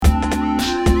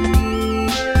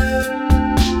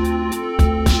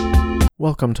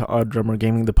Welcome to Odd Drummer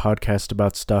Gaming, the podcast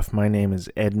about stuff. My name is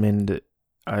Edmund.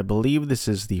 I believe this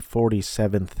is the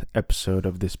 47th episode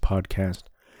of this podcast.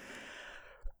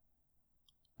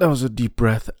 That was a deep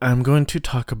breath. I'm going to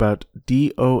talk about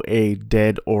DOA,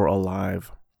 Dead or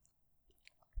Alive.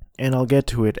 And I'll get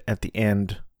to it at the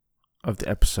end of the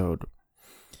episode.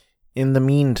 In the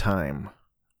meantime,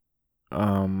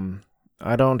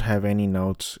 I don't have any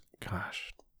notes.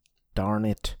 Gosh, darn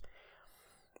it.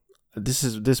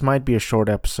 This might be a short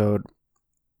episode.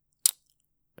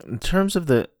 In terms of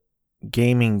the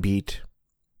gaming beat,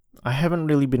 I haven't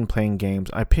really been playing games.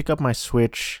 I pick up my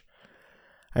Switch,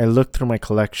 I look through my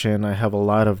collection, I have a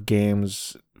lot of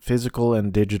games, physical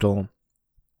and digital,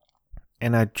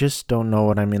 and I just don't know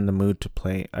what I'm in the mood to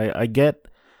play. I get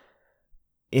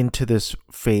into this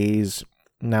phase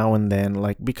now and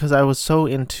then, because I was so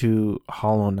into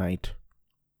Hollow Knight.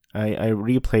 I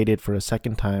replayed it for a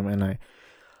second time, and I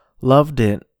loved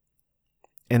it.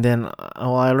 And then,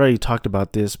 I already talked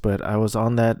about this, but I was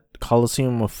on that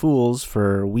Coliseum of Fools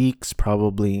for weeks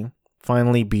probably.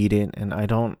 Finally beat it, and I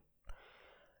don't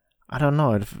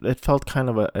know, it felt kind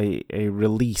of a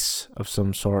release of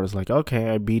some sort. It's like,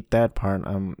 okay, I beat that part,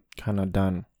 I'm kind of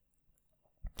done.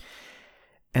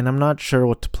 And I'm not sure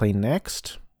what to play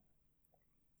next.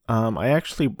 I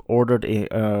actually ordered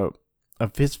a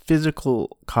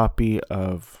physical copy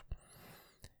of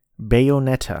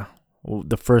Bayonetta,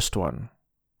 the first one.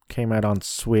 Came out on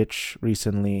Switch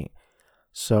recently,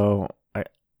 so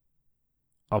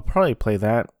I'll probably play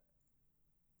that.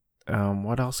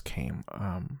 What else came?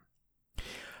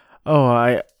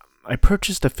 I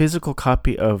purchased a physical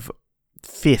copy of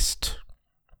Fist,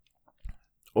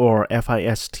 or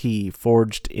Fist,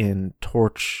 Forged in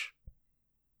Torch.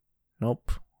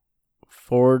 Nope.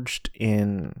 Forged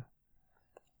in...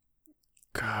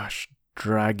 Gosh,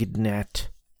 Dragnet.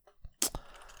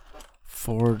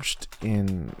 Forged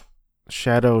in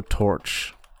Shadow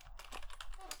Torch.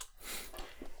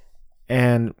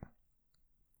 And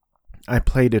I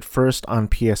played it first on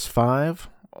PS5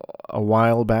 a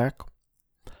while back.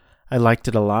 I liked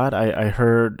it a lot. I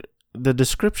heard the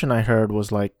description I heard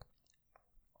was like,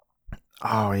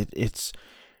 it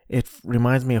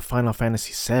reminds me of Final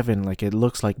Fantasy VII. Like, it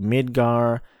looks like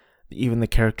Midgar. Even the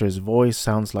character's voice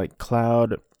sounds like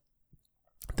Cloud.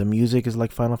 The music is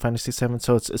like Final Fantasy VII,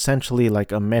 so it's essentially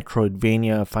like a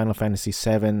Metroidvania Final Fantasy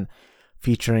VII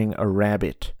featuring a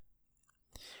rabbit.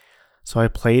 So I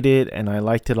played it and I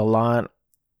liked it a lot.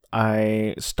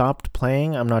 I stopped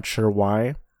playing, I'm not sure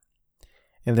why.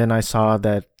 And then I saw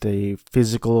that the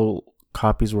physical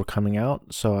copies were coming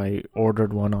out, so I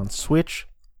ordered one on Switch.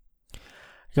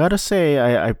 Gotta say,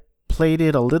 I played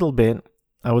it a little bit.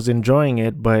 I was enjoying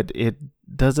it, but it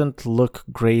doesn't look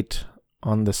great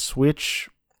on the Switch.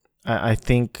 I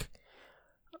think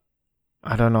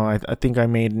I think I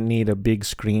may need a big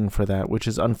screen for that, which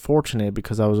is unfortunate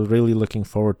because I was really looking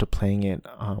forward to playing it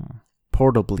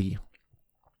portably.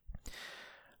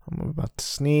 I'm about to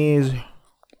sneeze.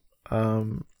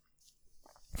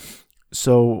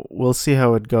 So we'll see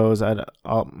how it goes.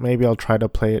 Maybe I'll try to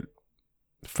play it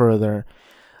further.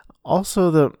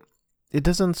 Also, it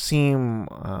doesn't seem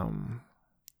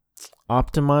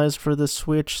optimized for the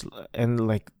Switch, and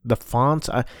like the fonts,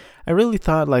 I really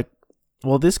thought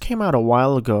this came out a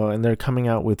while ago and they're coming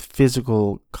out with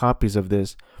physical copies of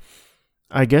this.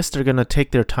 I guess they're gonna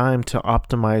take their time to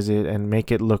optimize it and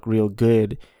make it look real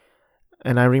good.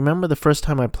 And I remember the first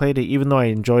time I played it, even though I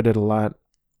enjoyed it a lot,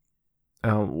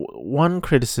 one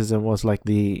criticism was like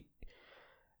the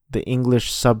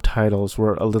English subtitles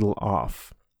were a little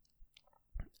off,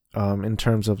 in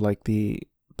terms of like the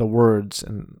words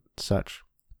and such.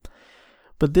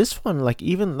 But this one, like,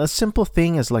 even a simple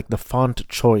thing as like the font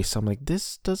choice, I'm like,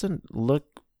 this doesn't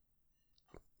look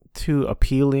too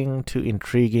appealing, too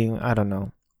intriguing. I don't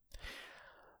know.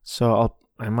 So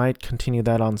I might continue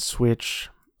that on Switch,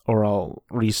 or I'll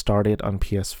restart it on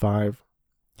PS5.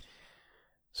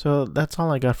 So that's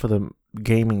all I got for the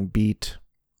gaming beat.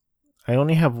 I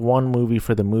only have one movie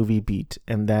for the movie beat,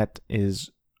 and that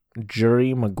is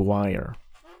Jerry Maguire.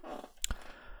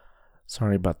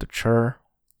 Sorry about the chur.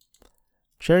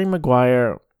 Jerry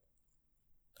Maguire,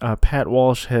 Pat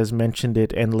Walsh has mentioned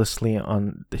it endlessly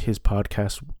on his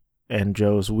podcast and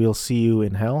Joe's We'll See You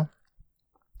in Hell.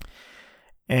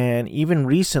 And even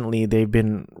recently, they've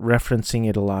been referencing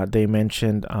it a lot. They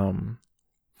mentioned,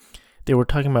 they were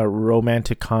talking about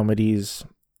romantic comedies,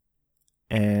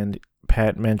 and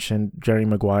Pat mentioned Jerry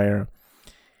Maguire.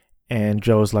 And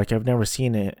Joe's like, I've never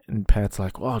seen it. And Pat's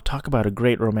like, well, talk about a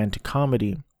great romantic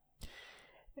comedy.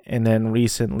 And then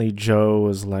recently Joe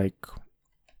was like,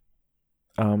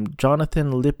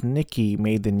 Jonathan Lipnicki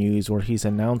made the news where he's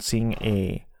announcing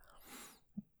a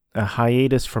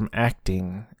hiatus from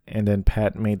acting, and then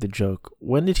Pat made the joke.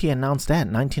 When did he announce that?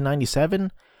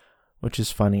 1997? Which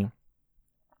is funny.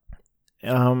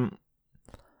 So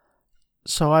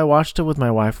I watched it with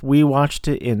my wife. We watched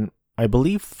it in, I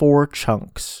believe, 4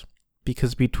 chunks,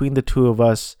 because between the two of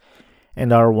us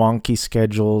and our wonky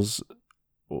schedules,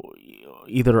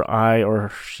 either I or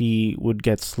she would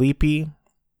get sleepy,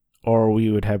 or we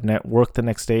would have work the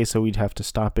next day, so we'd have to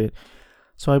stop it.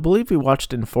 So I believe we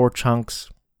watched it in 4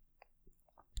 chunks.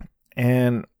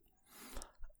 And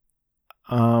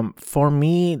for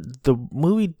me, the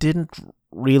movie didn't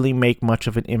really make much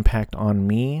of an impact on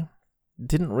me.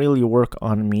 Didn't really work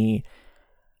on me.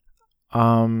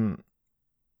 I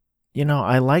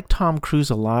like Tom Cruise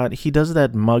a lot. He does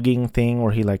that mugging thing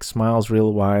where he like smiles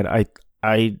real wide.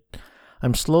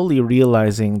 I'm slowly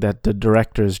realizing that the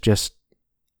directors just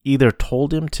either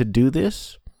told him to do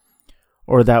this,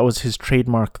 or that was his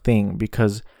trademark thing,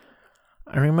 because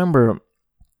I remember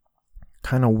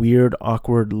kind of weird,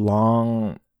 awkward,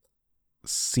 long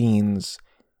scenes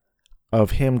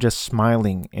of him just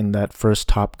smiling in that first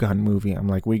Top Gun movie. I'm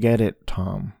like, we get it,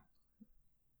 Tom.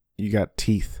 You got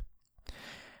teeth.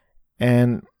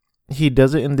 And he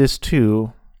does it in this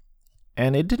too.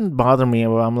 And it didn't bother me.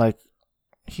 I'm like,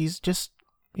 he's just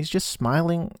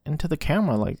smiling into the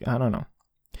camera. Like, I don't know.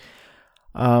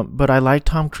 But I like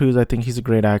Tom Cruise. I think he's a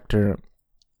great actor.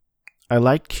 I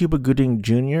liked Cuba Gooding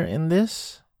Jr. in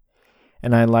this.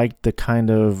 And I liked the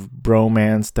kind of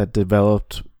bromance that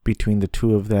developed between the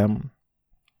two of them.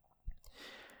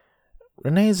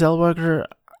 Renee Zellweger,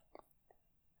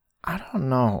 I don't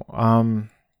know.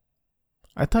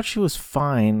 I thought she was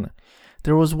fine.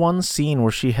 There was one scene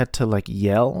where she had to like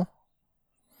yell.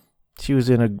 She was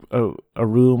in a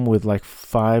room with like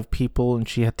 5 people and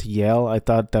she had to yell. I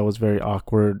thought that was very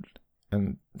awkward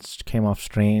and came off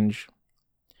strange.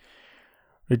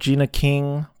 Regina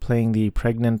King, playing the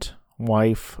pregnant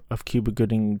wife of Cuba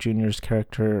Gooding Jr.'s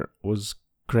character, was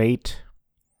great.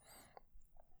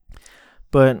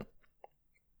 But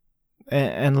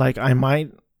and like I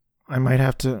might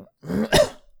have to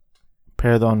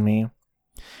pardon me.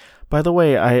 By the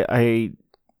way, I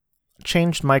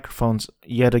changed microphones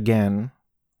yet again.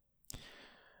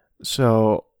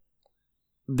 So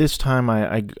this time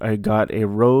I got a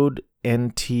Rode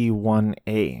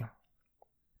NT1A.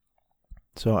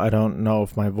 So I don't know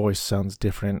if my voice sounds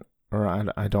different, or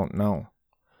I don't know.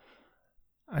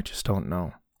 I just don't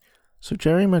know. So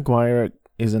Jerry Maguire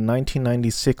is a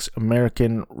 1996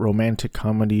 American romantic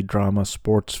comedy drama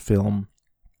sports film,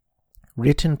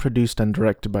 written, produced, and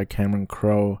directed by Cameron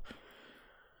Crowe.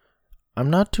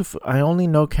 I only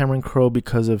know Cameron Crowe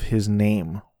because of his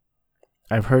name.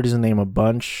 I've heard his name a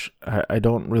bunch. I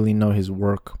don't really know his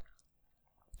work.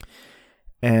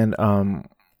 And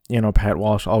Pat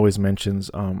Walsh always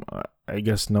mentions. I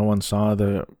guess no one saw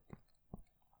the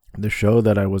show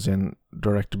that I was in,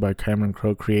 directed by Cameron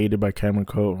Crowe, created by Cameron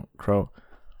Crowe.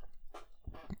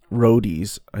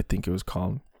 Roadies, I think it was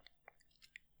called.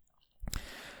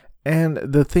 And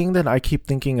the thing that I keep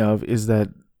thinking of is that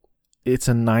it's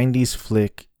a 90s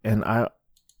flick, and I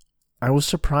was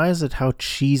surprised at how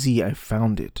cheesy I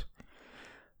found it.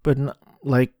 But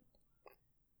like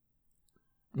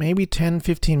maybe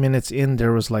 10-15 minutes in,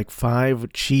 there was like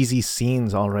 5 cheesy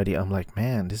scenes already. I'm like,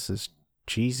 man, this is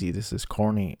cheesy, this is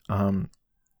corny.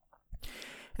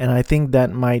 And I think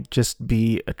that might just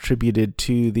be attributed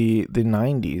to the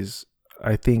 90s.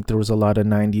 I think there was a lot of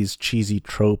 90s cheesy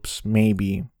tropes,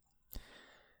 maybe.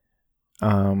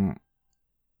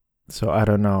 So I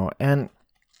don't know. And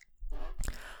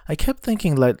I kept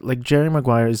thinking like Jerry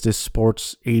Maguire is this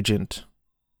sports agent.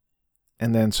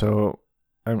 And then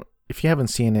if you haven't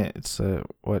seen it, it's a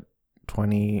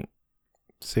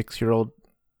 26-year-old,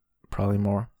 probably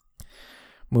more,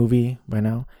 movie by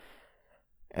now.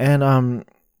 And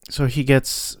so he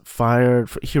gets fired.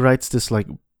 He writes this, like,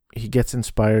 he gets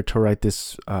inspired to write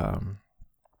this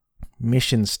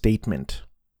mission statement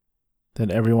that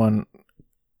everyone,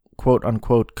 quote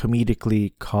unquote,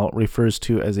 comedically refers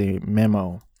to as a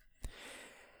memo.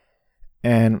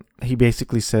 And he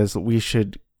basically says that we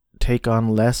should take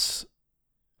on less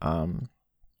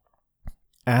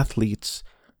athletes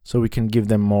so we can give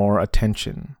them more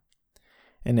attention.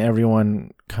 And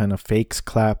everyone kind of fakes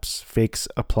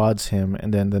applauds him,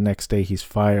 and then the next day he's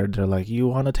fired. They're like, you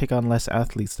want to take on less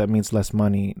athletes, that means less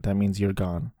money, that means you're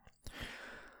gone.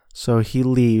 So he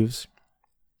leaves,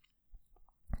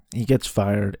 he gets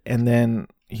fired, and then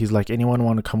he's like, anyone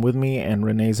want to come with me? And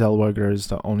Renee Zellweger is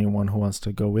the only one who wants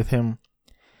to go with him.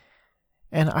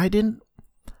 And I didn't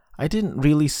I didn't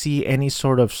really see any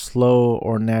sort of slow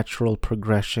or natural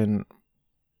progression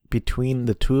between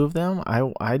the two of them.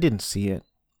 I didn't see it.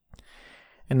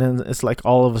 And then it's like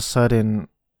all of a sudden,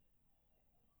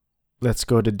 let's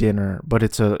go to dinner, but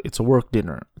it's a work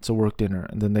dinner. It's a work dinner,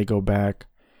 and then they go back,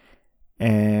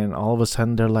 and all of a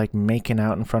sudden they're like making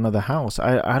out in front of the house.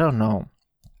 I don't know.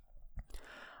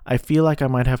 I feel like I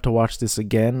might have to watch this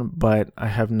again, but I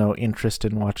have no interest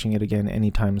in watching it again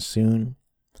anytime soon.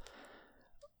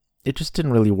 It just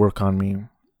didn't really work on me.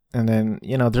 And then,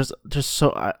 this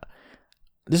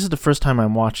is the first time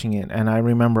I'm watching it, and I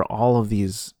remember all of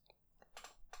these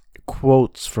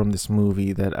quotes from this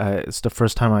movie that it's the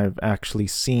first time I've actually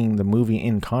seen the movie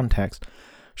in context.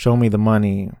 Show me the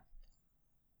money.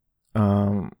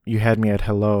 You had me at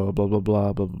hello, blah, blah,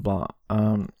 blah, blah, blah,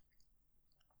 blah.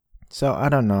 So I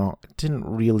don't know. It didn't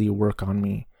really work on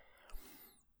me.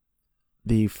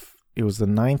 It was the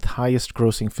 9th highest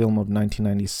grossing film of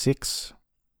 1996.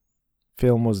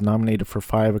 Film was nominated for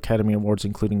 5 Academy Awards,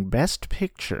 including Best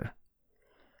Picture,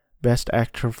 Best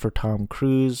Actor for Tom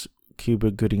Cruise,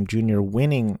 Cuba Gooding Jr.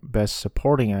 winning Best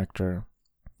Supporting Actor.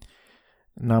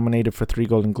 Nominated for 3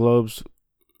 Golden Globes,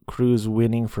 Cruise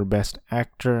winning for Best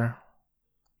Actor,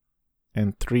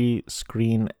 and 3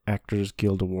 Screen Actors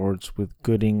Guild Awards, with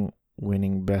Gooding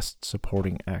winning Best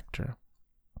Supporting Actor.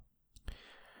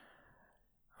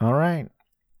 All right.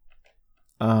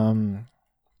 I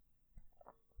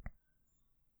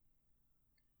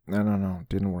don't know.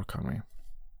 Didn't work on me.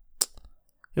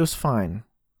 It was fine.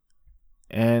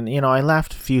 And, I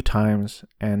laughed a few times,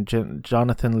 and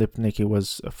Jonathan Lipnicki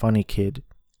was a funny kid.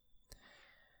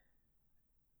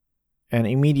 And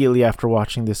immediately after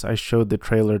watching this, I showed the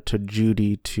trailer to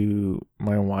Judy, to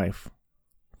my wife.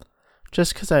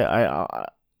 Just because I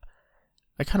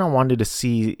kind of wanted to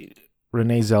see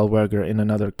Renee Zellweger in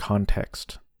another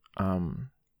context.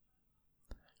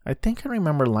 I think I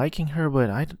remember liking her, but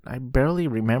I barely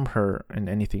remember her in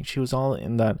anything. She was all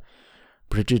in that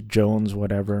Bridget Jones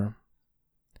whatever.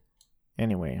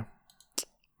 Anyway,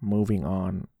 moving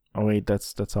on. Oh wait,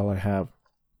 that's all I have.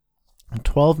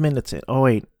 12 minutes in. Oh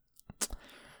wait.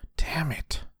 Damn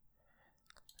it.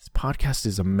 This podcast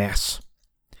is a mess.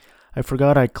 I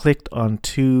forgot I clicked on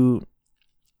 2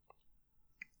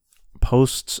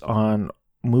 posts on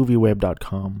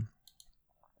movieweb.com.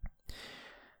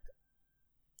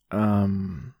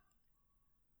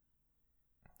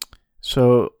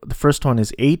 So the first one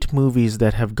is 8 movies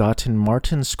that have gotten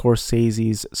Martin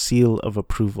Scorsese's seal of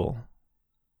approval.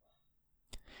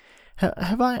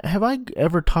 Have I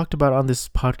ever talked about on this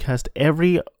podcast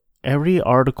every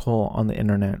article on the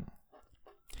internet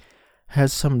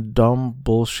has some dumb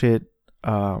bullshit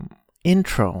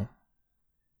intro.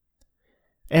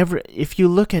 If you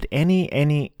look at any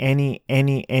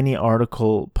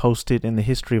article posted in the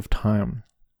history of time,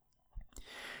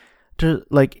 there's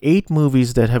like 8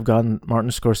 movies that have gotten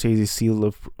Martin Scorsese's seal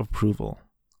of approval.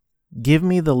 Give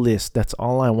me the list. That's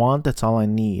all I want. That's all I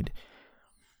need.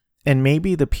 And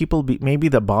maybe maybe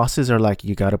the bosses are like,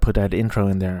 you got to put that intro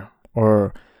in there,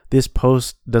 or this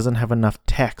post doesn't have enough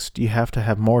text. You have to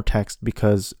have more text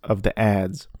because of the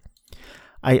ads.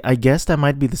 I guess that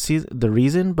might be the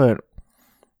reason, but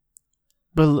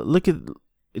look at,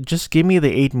 just give me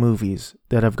the 8 movies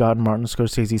that have gotten Martin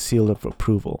Scorsese's seal of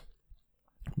approval.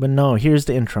 But no, here's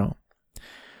the intro.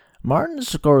 Martin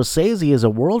Scorsese is a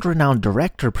world-renowned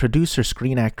director, producer,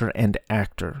 screenwriter, and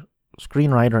actor.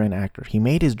 He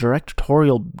made his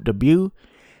directorial debut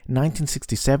in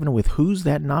 1967 with Who's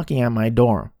That Knocking at My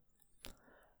Door?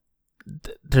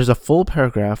 There's a full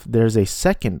paragraph, there's a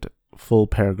second full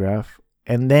paragraph,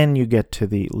 and then you get to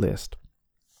the list.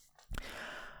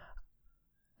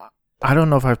 I don't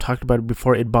know if I've talked about it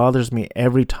before. It bothers me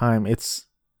every time. It's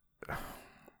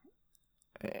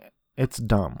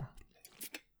dumb.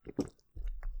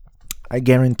 I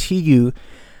guarantee you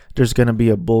there's going to be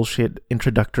a bullshit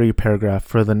introductory paragraph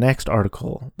for the next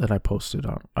article that I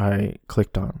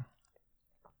clicked on.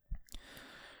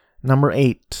 Number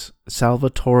 8,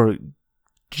 Salvatore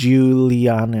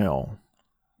Giuliano.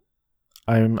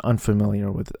 I'm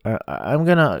unfamiliar with it. I'm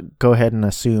going to go ahead and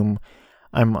assume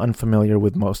I'm unfamiliar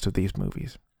with most of these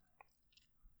movies.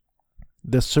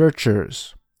 The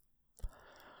Searchers.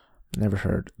 Never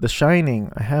heard. The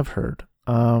Shining. I have heard.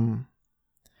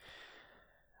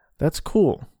 That's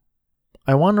cool.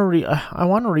 I want to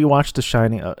rewatch The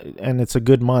Shining, and it's a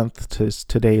good month.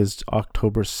 Today is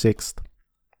October 6th.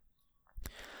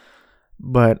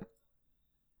 But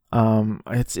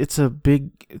it's a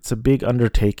big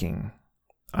undertaking.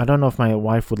 I don't know if my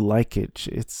wife would like it.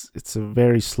 It's a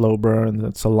very slow burn.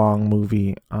 It's a long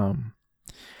movie.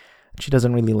 She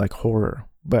doesn't really like horror.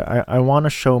 But I want to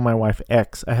show my wife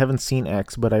X. I haven't seen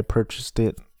X, but I purchased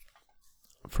it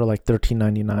for like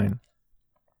 $13.99.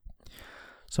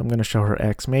 So I'm going to show her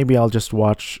X. Maybe I'll just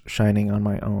watch Shining on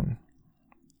my own.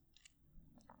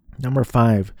 Number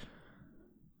 5.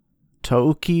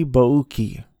 Touki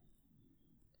Bouki.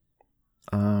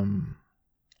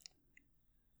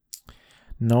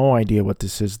 No idea what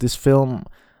this is. This film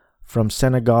from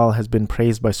Senegal has been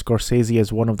praised by Scorsese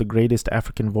as one of the greatest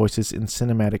African voices in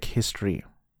cinematic history.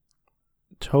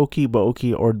 Touki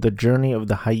Bouki, or The Journey of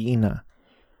the Hyena,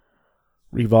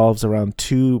 revolves around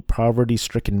two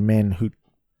poverty-stricken men who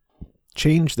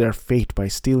change their fate by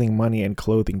stealing money and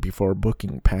clothing before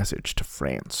booking passage to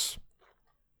France.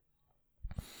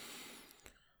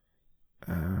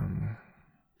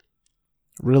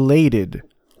 Related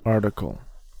article.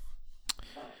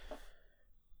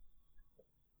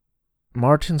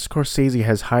 Martin Scorsese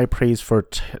has high praise for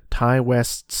Ty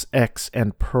West's X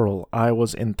and Pearl. I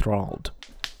was enthralled.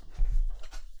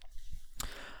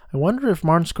 I wonder if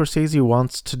Martin Scorsese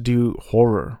wants to do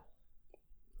horror.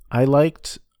 I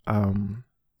liked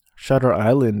Shutter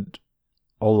Island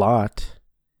a lot.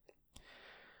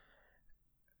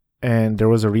 And there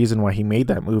was a reason why he made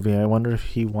that movie. I wonder if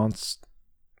he wants...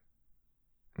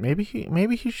 Maybe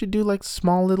he should do like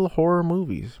small little horror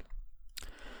movies.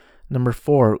 Number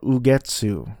 4,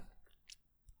 Ugetsu.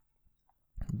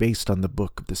 Based on the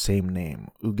book of the same name,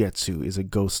 Ugetsu is a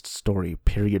ghost story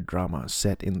period drama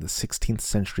set in the 16th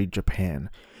century Japan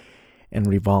and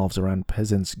revolves around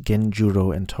peasants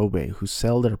Genjuro and Tobe who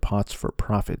sell their pots for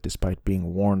profit despite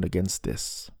being warned against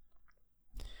this.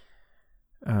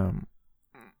 I'm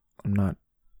not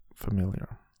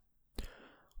familiar.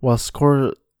 While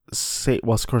Scorsese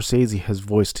has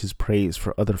voiced his praise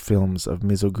for other films of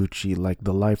Mizoguchi like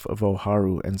The Life of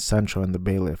Oharu and Sancho and the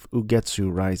Bailiff,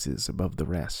 Ugetsu rises above the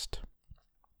rest.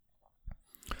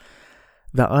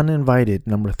 The Uninvited,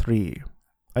 number 3.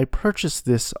 I purchased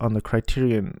this on the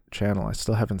Criterion channel. I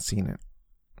still haven't seen it,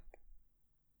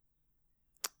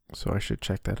 so I should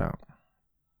check that out.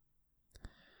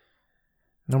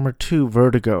 Number 2,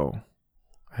 Vertigo.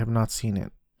 I have not seen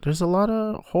it. There's a lot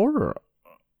of horror.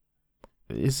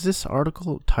 Is this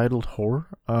article titled horror?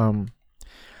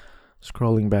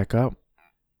 Scrolling back up.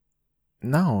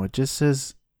 No, it just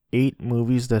says 8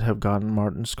 movies that have gotten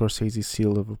Martin Scorsese's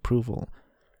seal of approval.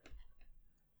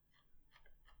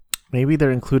 Maybe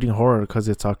they're including horror because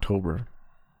it's October.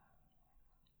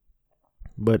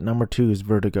 But number 2 is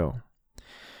Vertigo.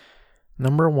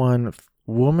 Number 1,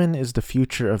 Woman is the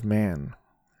Future of Man.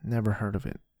 Never heard of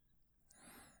it.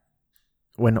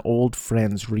 When old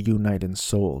friends reunite in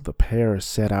Seoul, the pair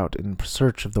set out in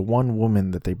search of the one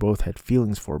woman that they both had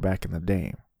feelings for back in the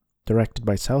day. Directed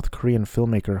by South Korean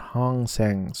filmmaker Hong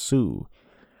Sang-soo,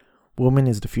 Woman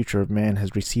is the Future of Man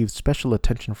has received special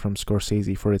attention from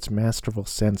Scorsese for its masterful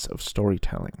sense of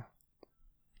storytelling.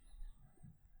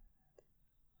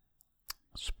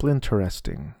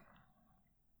 Splinteresting.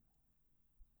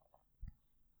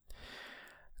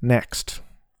 Next.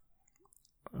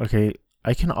 Okay,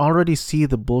 I can already see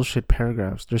the bullshit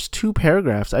paragraphs. There's 2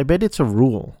 paragraphs. I bet it's a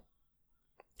rule.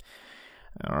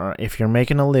 If you're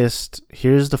making a list,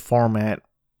 here's the format.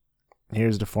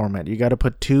 You got to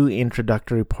put 2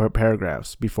 introductory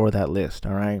paragraphs before that list,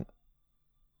 all right?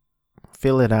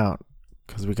 Fill it out,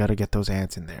 because we got to get those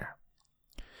ads in there.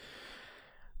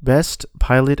 Best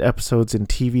pilot episodes in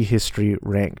TV history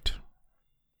ranked.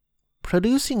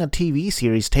 Producing a TV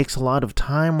series takes a lot of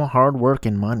time, hard work,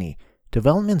 and money.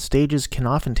 Development stages can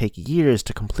often take years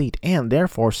to complete and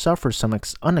therefore suffer some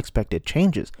unexpected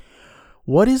changes.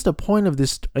 What is the point of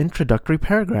this introductory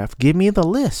paragraph? Give me the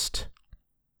list.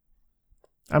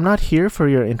 I'm not here for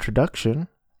your introduction.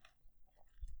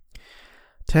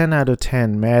 10 out of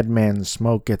 10, Mad Men,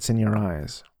 smoke gets in your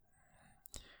eyes.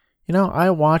 You know, I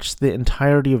watched the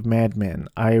entirety of Mad Men.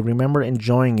 I remember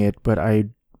enjoying it, but I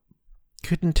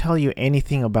couldn't tell you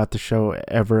anything about the show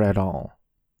ever at all.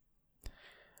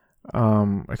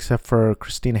 Except for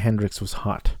Christina Hendricks was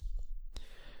hot.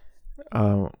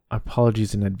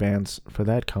 Apologies in advance for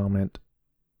that comment.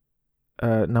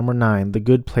 Number 9, The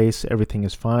Good Place, Everything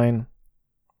is Fine.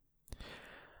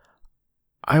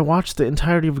 I watched the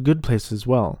entirety of Good Place as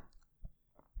well.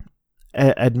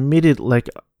 Admitted, like,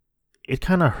 it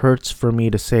kind of hurts for me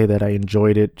to say that I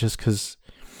enjoyed it just because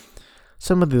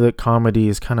some of the comedy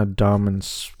is kind of dumb and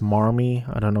smarmy.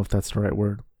 I don't know if that's the right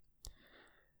word.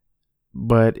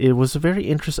 But it was a very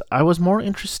interesting... I was more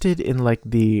interested in, like,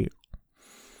 the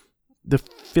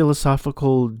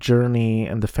philosophical journey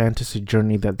and the fantasy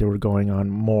journey that they were going on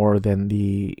more than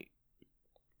the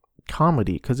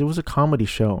comedy, because it was a comedy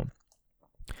show.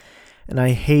 And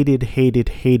I hated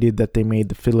that they made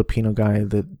the Filipino guy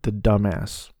the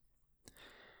dumbass.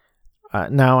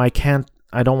 Now I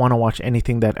don't want to watch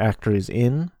anything that actor is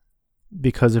in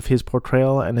because of his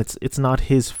portrayal, and it's not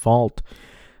his fault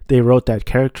they wrote that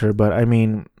character, but I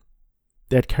mean,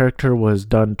 that character was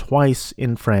done twice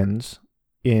in Friends,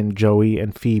 in Joey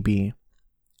and Phoebe,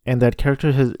 and that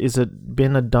character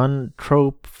been a done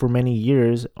trope for many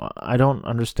years. I don't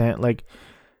understand, like,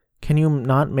 can you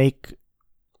not make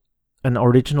an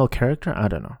original character? I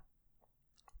don't know.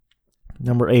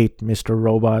 Number 8, Mr.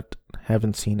 Robot.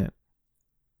 Haven't seen it.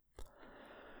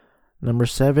 Number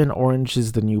 7, Orange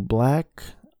is the New Black.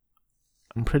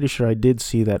 I'm pretty sure I did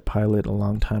see that pilot a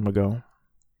long time ago.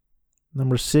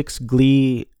 Number 6,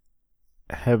 Glee.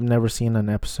 Have never seen an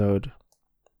episode.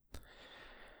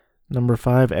 Number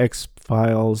 5,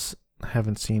 X-Files.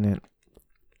 Haven't seen it.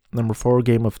 Number 4,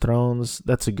 Game of Thrones.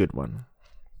 That's a good one.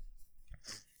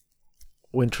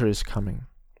 Winter is Coming.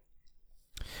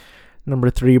 Number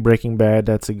 3, Breaking Bad.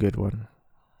 That's a good one.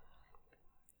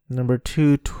 Number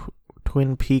 2,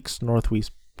 Twin Peaks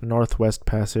Northwest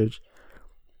Passage.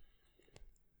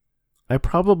 I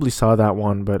probably saw that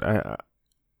one, but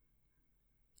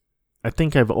I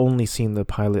think I've only seen the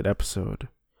pilot episode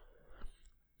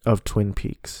of Twin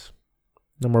Peaks.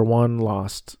 Number 1,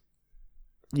 Lost.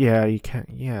 Yeah, you can't.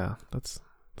 Yeah, that's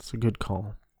a good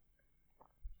call.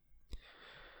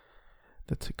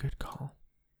 That's a good call.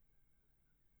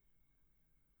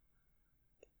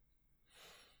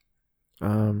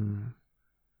 That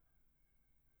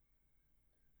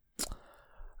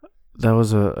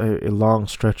was a long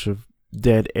stretch of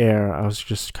dead air. I was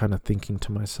just kind of thinking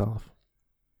to myself.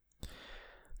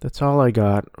 That's all I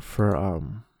got for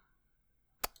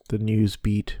the news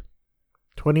beat.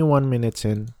 21 minutes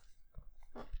in.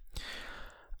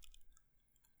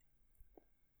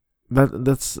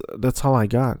 That's all I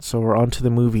got. So we're on to the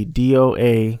movie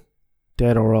DOA,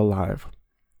 Dead or Alive.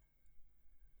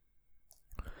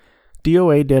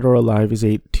 DOA, Dead or Alive is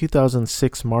a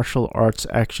 2006 martial arts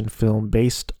action film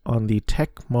based on the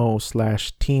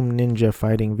Tecmo/Team Ninja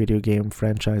fighting video game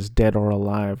franchise Dead or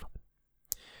Alive.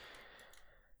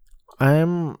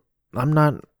 I'm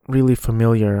not really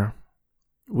familiar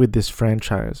with this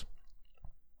franchise.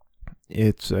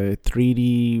 It's a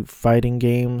 3D fighting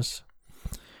games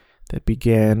that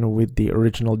began with the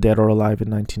original Dead or Alive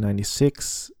in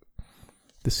 1996.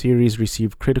 The series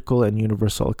received critical and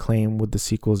universal acclaim with the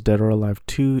sequels Dead or Alive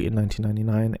 2 in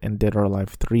 1999 and Dead or Alive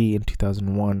 3 in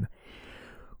 2001,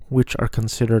 which are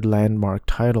considered landmark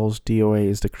titles. DOA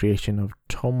is the creation of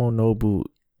Tomonobu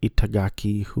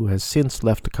Itagaki, who has since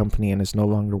left the company and is no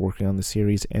longer working on the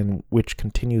series, and which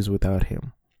continues without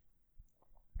him.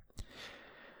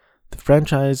 The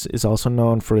franchise is also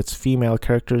known for its female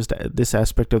characters. This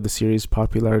aspect of the series'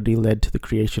 popularity led to the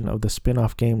creation of the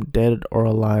spin-off game Dead or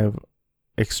Alive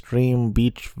Extreme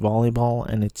Beach Volleyball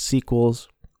and its sequels,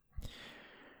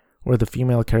 where the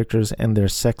female characters and their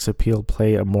sex appeal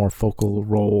play a more focal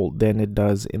role than it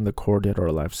does in the core Dead or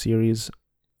Alive series.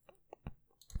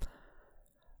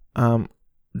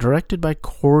 Directed by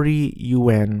Corey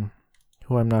Yuen,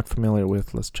 who I'm not familiar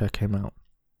with. Let's check him out.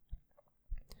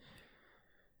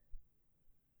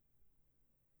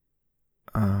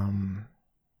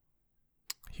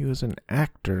 He was an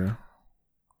actor.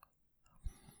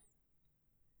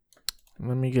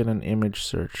 Let me get an image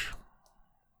search.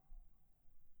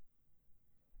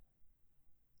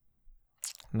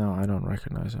 No, I don't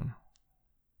recognize him.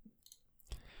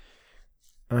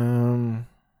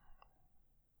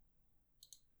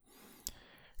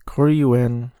 Corey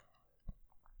Yuen.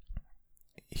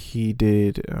 He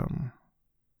did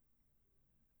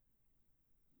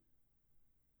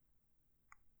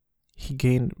he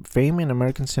gained fame in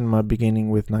American cinema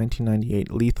beginning with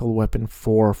 1998 Lethal Weapon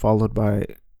 4, followed by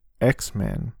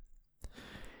X-Men,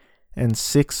 and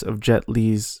 6 of Jet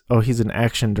Li's... Oh, he's an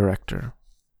action director.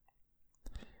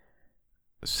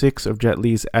 6 of Jet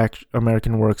Li's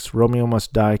American works: Romeo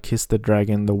Must Die, Kiss the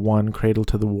Dragon, The One, Cradle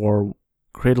to the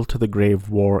Grave,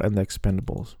 War, and The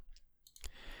Expendables.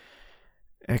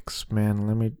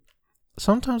 X-Men,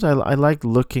 sometimes I like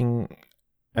looking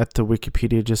at the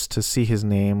Wikipedia just to see his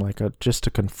name, just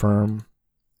to confirm.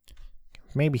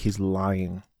 Maybe he's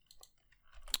lying.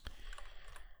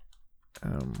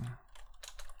 I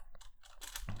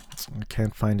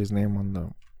can't find his name on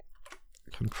the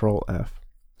Control F.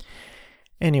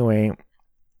 Anyway,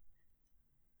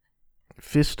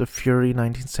 Fist of Fury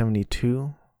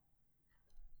 1972.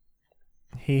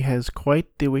 He has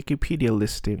quite the Wikipedia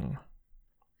listing.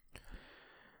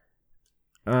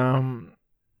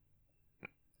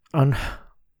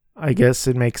 I guess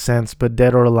it makes sense, but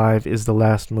Dead or Alive is the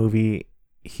last movie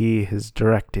he has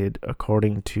directed,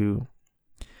 according to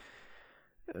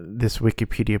this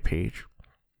Wikipedia page.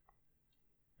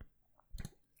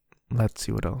 Let's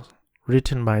see what else.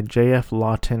 Written by J.F.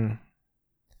 Lawton.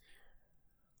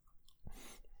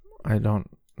 I don't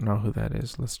know who that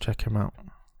is. Let's check him out.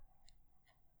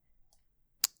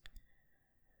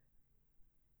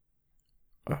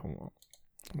 Oh,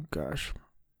 gosh.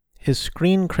 His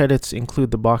screen credits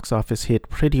include the box office hit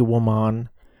Pretty Woman,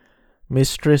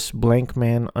 Mistress, Blank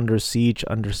Man, Under Siege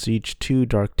 2,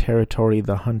 Dark Territory,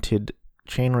 The Hunted,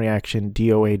 Chain Reaction,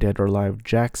 DOA Dead or Alive,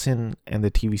 Jackson, and the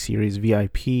TV series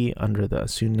VIP under the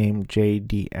assumed name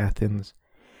J.D. Athens.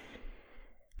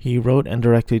 He wrote and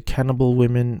directed Cannibal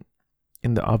Women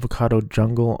in the Avocado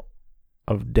Jungle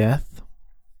of Death.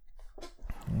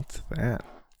 What's that?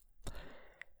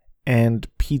 And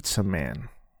Pizza Man.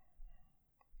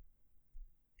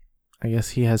 I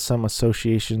guess he has some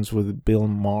associations with Bill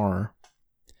Maher.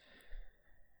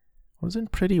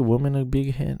 Wasn't Pretty Woman a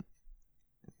big hit?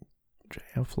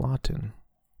 J.F. Lawton.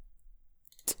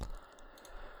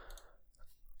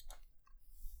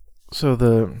 So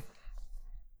in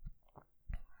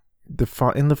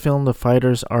the film, the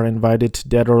fighters are invited to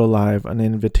Dead or Alive, an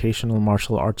invitational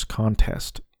martial arts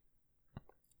contest.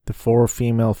 The 4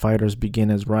 female fighters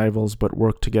begin as rivals but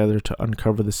work together to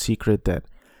uncover the secret that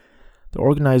the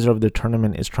organizer of the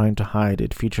tournament is trying to hide.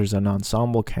 It features an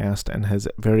ensemble cast and has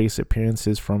various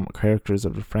appearances from characters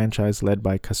of the franchise led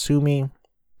by Kasumi,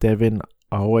 Devin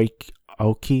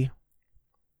Aoki,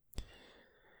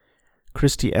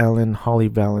 Christy Allen, Holly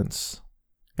Valance,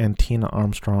 and Tina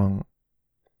Armstrong,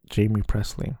 Jamie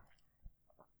Presley.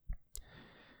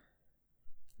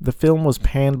 The film was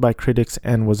panned by critics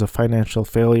and was a financial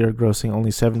failure, grossing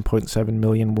only $7.7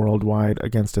 million worldwide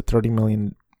against a $30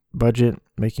 million budget,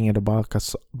 making it a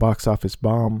box office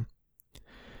bomb.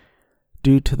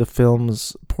 Due to the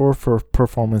film's poor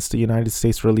performance, the United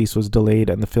States release was delayed,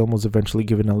 and the film was eventually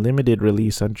given a limited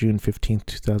release on June 15,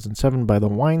 2007 by the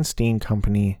Weinstein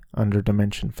Company under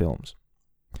Dimension Films.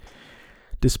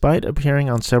 Despite appearing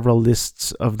on several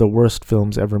lists of the worst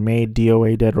films ever made,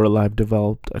 DOA Dead or Alive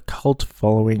developed a cult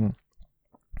following.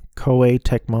 Koei,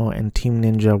 Tecmo, and Team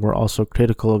Ninja were also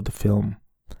critical of the film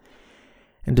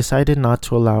and decided not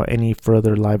to allow any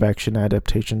further live-action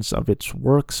adaptations of its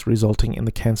works, resulting in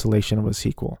the cancellation of a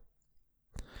sequel.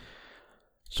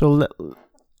 So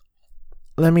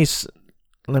let me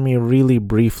really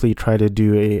briefly try to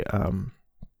do a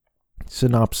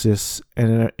synopsis,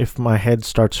 and if my head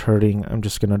starts hurting, I'm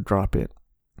just gonna drop it.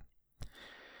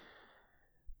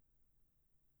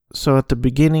 So at the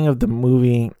beginning of the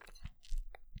movie,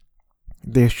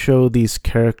 they show these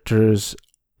characters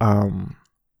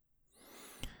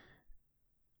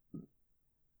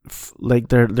like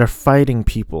they're fighting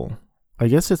people. I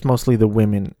guess it's mostly the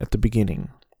women at the beginning.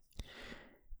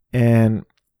 And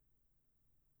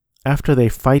after they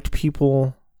fight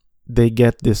people, they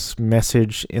get this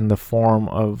message in the form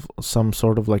of some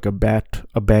sort of like a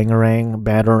batarang,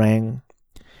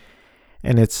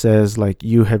 and it says like,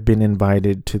 you have been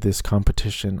invited to this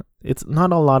competition. It's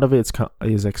not a lot of it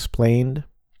is explained,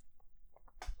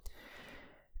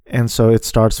 and so it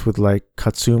starts with like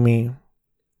Katsumi,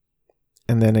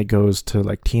 and then it goes to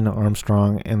like Tina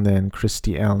Armstrong, and then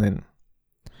Christy Allen,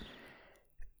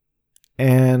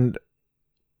 and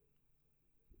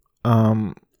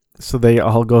so they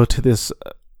all go to this.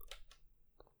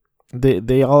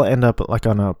 They all end up like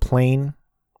on a plane,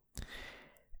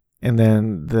 and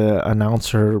then the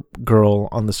announcer girl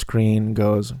on the screen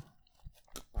goes,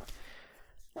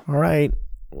 "All right,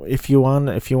 if you want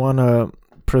to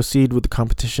proceed with the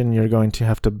competition, you're going to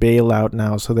have to bail out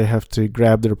now." So they have to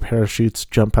grab their parachutes,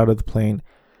 jump out of the plane.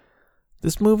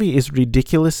 This movie is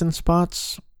ridiculous in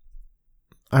spots.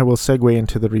 I will segue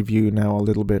into the review now a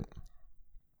little bit.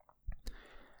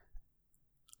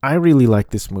 I really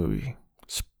like this movie.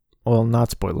 Well,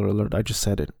 not spoiler alert, I just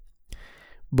said it.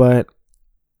 But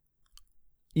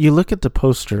you look at the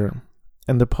poster,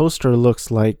 and the poster looks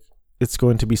like it's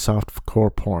going to be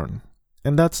softcore porn.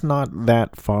 And that's not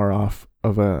that far off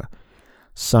of a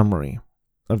summary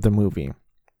of the movie.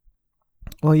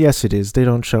 Well, yes, it is. They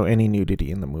don't show any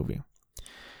nudity in the movie.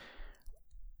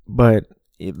 But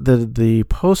the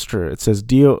poster, it says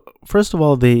first of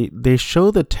all, they show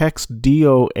the text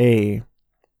DOA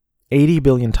 80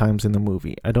 billion times in the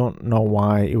movie. I don't know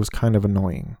why. It was kind of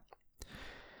annoying.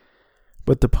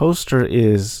 But the poster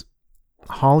is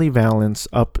Holly Valance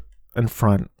up in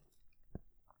front.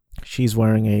 She's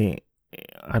wearing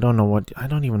I don't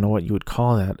even know what you would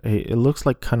call that. It looks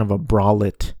like kind of a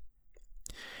bralette.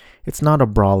 It's not a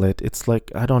bralette. It's like,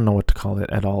 I don't know what to call it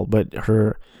at all, but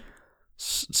her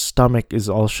stomach is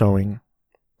all showing.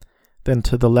 Then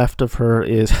to the left of her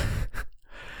is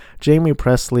Jamie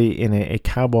Presley in a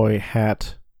cowboy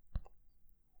hat.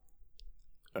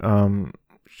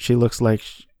 She looks like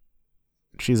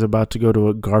she's about to go to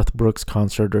a Garth Brooks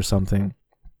concert or something.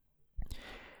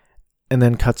 And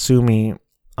then Katsumi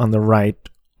on the right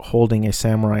holding a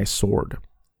samurai sword.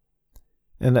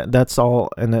 And that's all.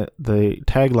 And the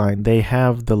tagline, they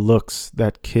have the looks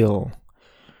that kill.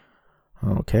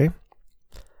 Okay.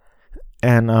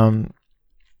 And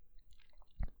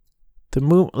the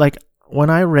movie, like when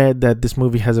I read that this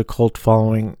movie has a cult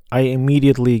following, I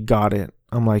immediately got it.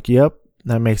 I'm like, yep,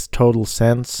 that makes total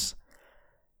sense.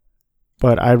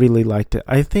 But I really liked it.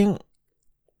 I think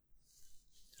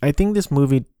this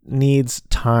movie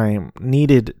needed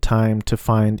time to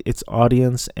find its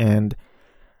audience. And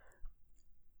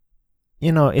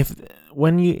you know,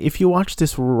 if you watch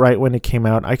this right when it came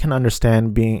out, I can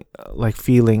understand being like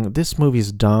feeling this movie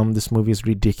is dumb, this movie is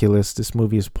ridiculous, this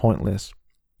movie is pointless.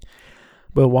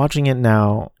 But watching it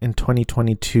now in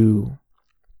 2022,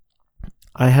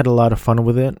 I had a lot of fun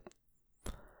with it.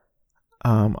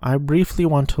 I briefly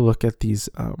want to look at these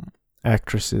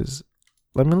actresses.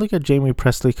 Let me look at Jamie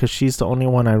Presley because she's the only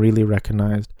one I really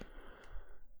recognized.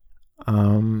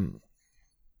 I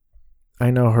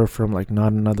know her from like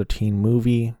Not Another Teen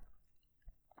Movie.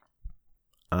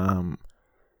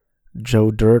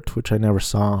 Joe Dirt, which I never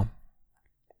saw.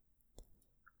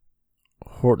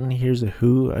 Horton Hears a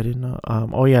Who, I didn't know.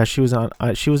 Oh yeah, she was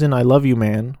in I Love You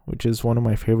Man, which is one of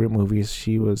my favorite movies.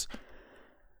 She was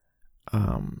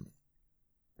Jon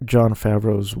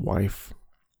Favreau's wife.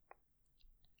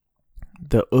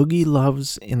 The Oogie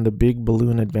Loves in the Big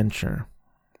Balloon Adventure.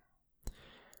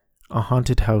 A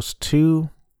Haunted House 2.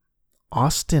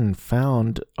 Austin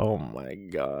Found. Oh my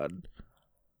god.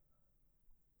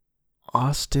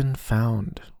 Austin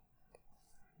Found.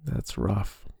 That's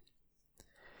rough.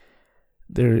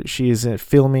 She is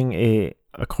filming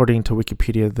according to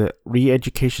Wikipedia, the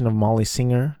re-education of Molly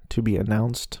Singer to be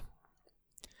announced.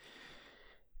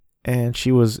 And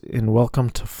she was in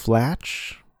Welcome to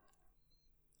Flatch.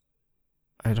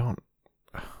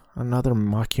 Another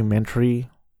mockumentary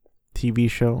TV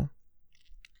show.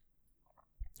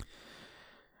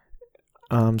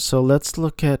 So let's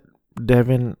look at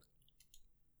Devin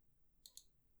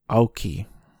Aoki.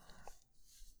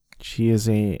 She is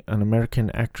an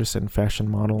American actress and fashion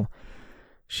model.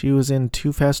 She was in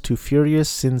Too Fast, Too Furious,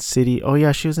 Sin City. Oh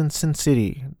yeah, she was in Sin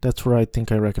City. That's where I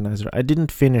think I recognize her. I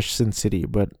didn't finish Sin City,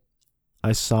 but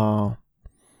I saw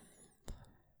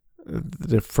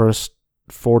the first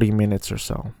 40 minutes or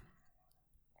so.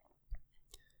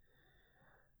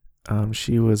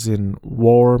 She was in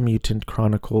War, Mutant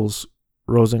Chronicles,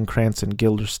 Rosencrantz and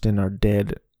Guildenstern Are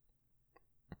Dead,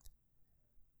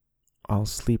 I'll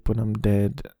Sleep When I'm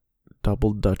Dead,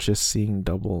 Double Duchess, Seeing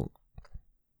Double.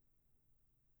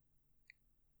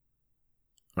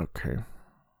 Okay.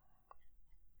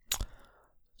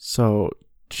 So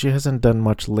she hasn't done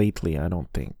much lately, I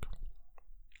don't think.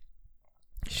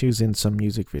 She was in some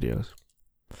music videos.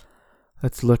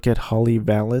 Let's look at Holly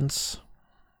Valance.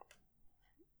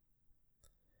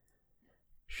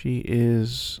 She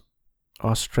is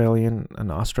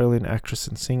an Australian actress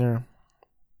and singer.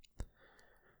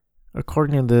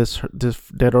 According to this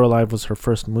Dead or Alive was her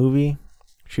first movie.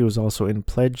 She was also in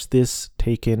Pledge This,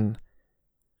 Taken,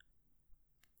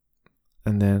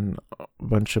 and then a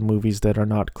bunch of movies that are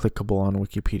not clickable on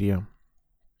Wikipedia.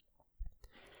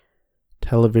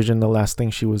 Television, the last thing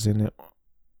she was in it.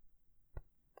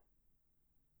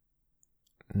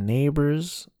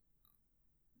 Neighbors.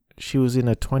 She was in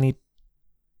a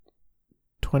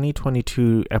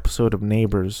 2022 episode of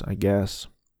Neighbors, I guess.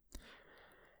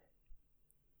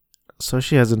 So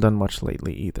she hasn't done much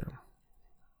lately either.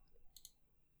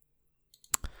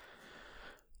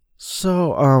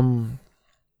 So,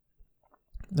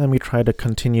 let me try to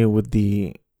continue with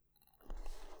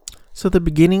So the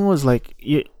beginning was like,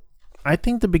 I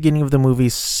think the beginning of the movie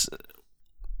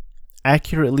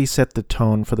accurately set the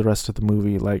tone for the rest of the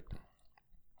movie. Like,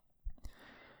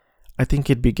 I think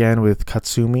it began with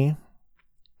Katsumi.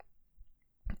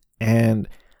 And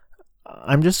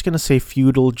I'm just going to say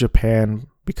feudal Japan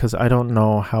because I don't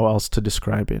know how else to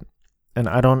describe it. And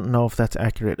I don't know if that's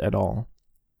accurate at all.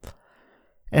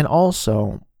 And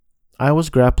also, I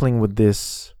was grappling with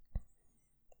this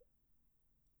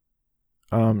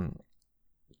I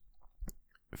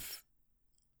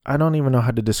don't even know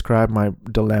how to describe my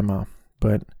dilemma,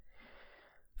 but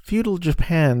feudal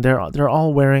Japan, they're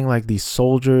all wearing like these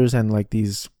soldiers and like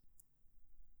these,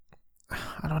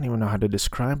 I don't even know how to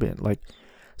describe it, like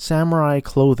samurai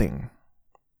clothing.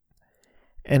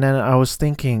 And then I was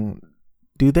thinking,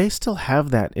 do they still have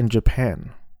that in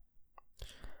Japan?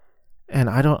 And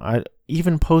I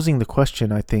even posing the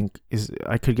question, I think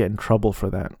I could get in trouble for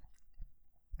that.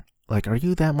 Like, are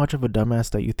you that much of a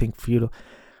dumbass that you think feudal?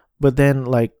 But then,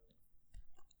 like,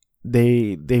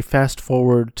 they fast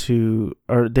forward to,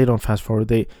 or they don't fast forward.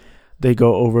 They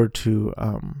go over to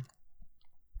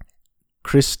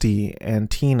Christy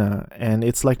and Tina, and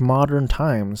it's like modern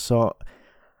times. So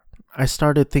I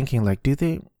started thinking, like, do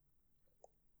they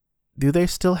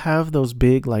still have those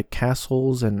big like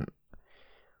castles and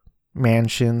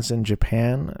mansions in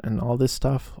Japan and all this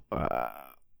stuff?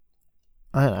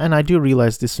 And I do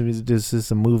realize this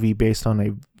is a movie based on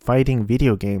a fighting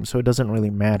video game, so it doesn't really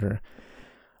matter.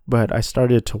 But I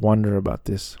started to wonder about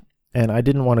this, and I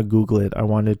didn't want to Google it. I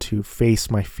wanted to face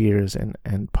my fears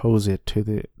and pose it to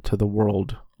the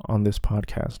world on this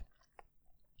podcast.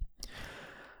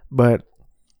 But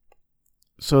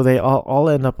so they all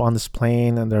end up on this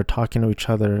plane, and they're talking to each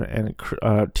other, and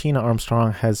Tina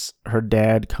Armstrong has her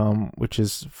dad come, which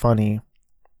is funny.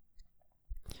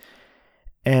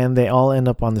 And they all end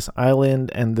up on this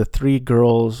island, and the three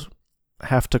girls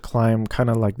have to climb kind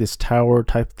of like this tower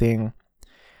type thing.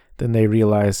 Then they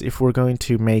realize if we're going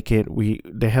to make it,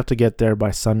 they have to get there by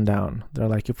sundown. They're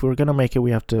like, if we're going to make it, we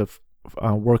have to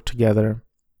work together.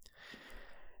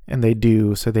 And they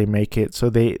do, so they make it. So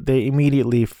they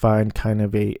immediately find kind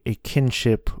of a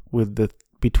kinship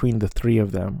between the three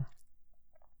of them.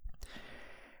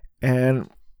 And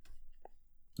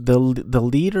the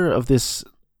leader of this.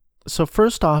 So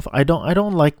first off, I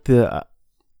don't like the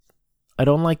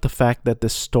fact that the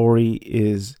story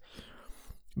is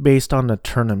based on a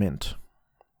tournament.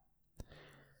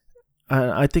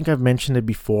 I think I've mentioned it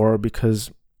before,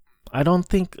 because I don't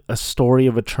think a story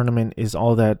of a tournament is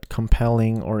all that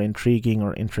compelling or intriguing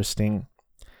or interesting.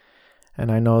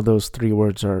 And I know those three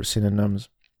words are synonyms.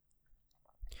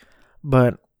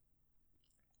 But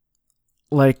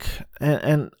like,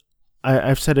 and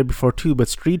I've said it before too, but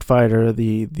Street Fighter,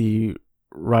 the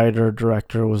writer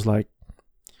director was like,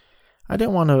 I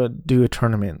didn't want to do a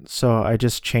tournament, so I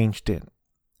just changed it.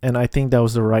 And I think that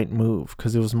was the right move,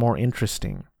 because it was more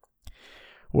interesting.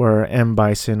 Where M.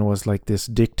 Bison was like this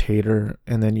dictator,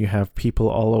 and then you have people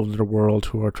all over the world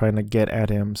who are trying to get at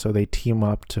him, so they team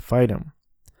up to fight him.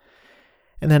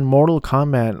 And then Mortal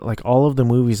Kombat, like all of the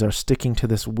movies are sticking to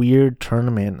this weird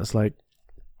tournament. It's like,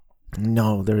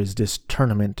 no, there is this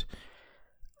tournament.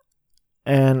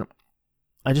 And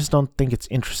I just don't think it's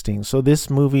interesting. So this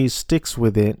movie sticks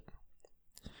with it.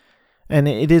 And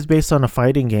it is based on a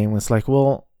fighting game. It's like,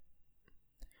 well,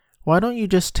 why don't you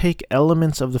just take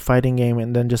elements of the fighting game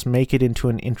and then just make it into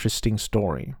an interesting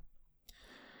story?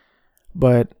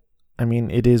 But, I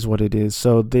mean, it is what it is.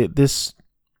 So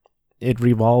it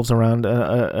revolves around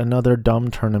another dumb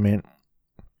tournament.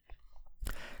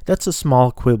 That's a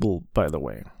small quibble, by the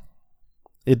way.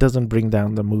 It doesn't bring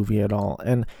down the movie at all.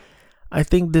 And I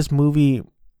think this movie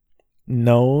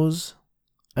knows,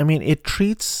 I mean, it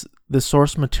treats the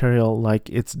source material like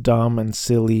it's dumb and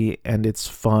silly and it's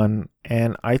fun,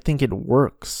 and I think it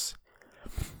works.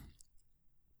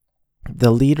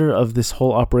 The leader of this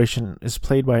whole operation is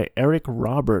played by Eric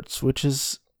Roberts, which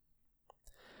is,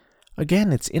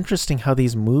 again, it's interesting how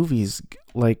these movies,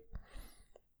 like,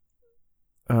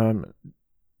 what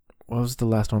was the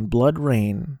last one? Blood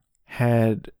Rain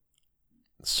had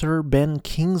Sir Ben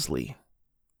Kingsley,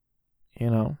 you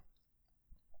know.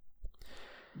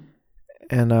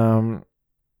 And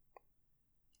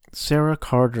Sarah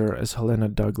Carter as Helena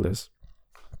Douglas.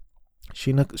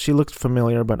 She looked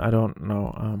familiar, but I don't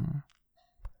know.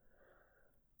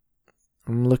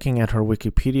 I'm looking at her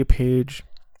Wikipedia page.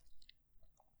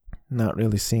 Not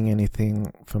really seeing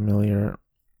anything familiar.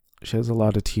 She has a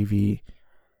lot of TV.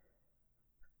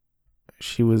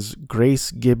 She was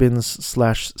Grace Gibbons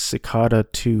 / Cicada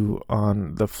 2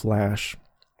 on The Flash.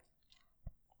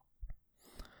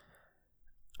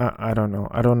 I don't know.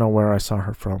 I don't know where I saw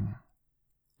her from.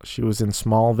 She was in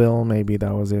Smallville. Maybe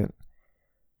that was it.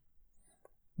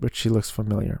 But she looks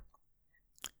familiar.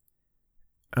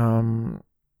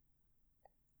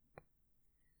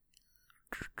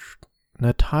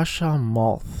 Natasha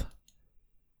Malth.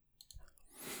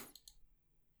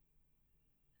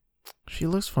 She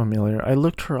looks familiar. I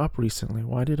looked her up recently.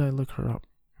 Why did I look her up?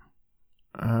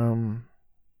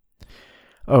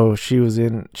 Oh,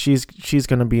 she's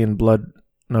gonna be in Blood.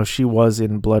 No, she was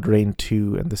in Blood Rain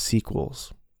 2 and the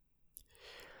sequels.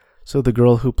 So the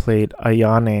girl who played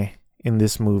Ayane in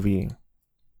this movie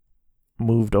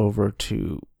moved over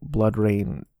to Blood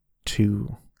Rain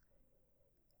 2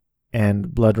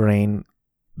 and Blood Rain: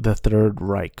 The Third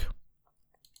Reich.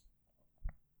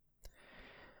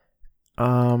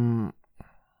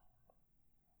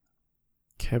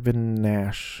 Kevin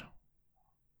Nash.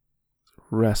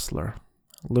 wrestler.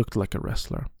 Looked like a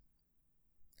wrestler.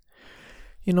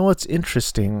 You know what's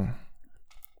interesting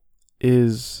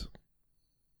is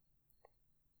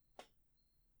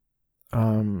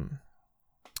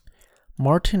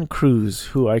Martin Cruz,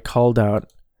 who I called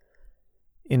out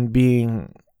in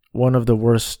being one of the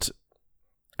worst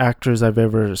actors I've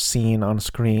ever seen on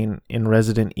screen in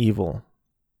Resident Evil.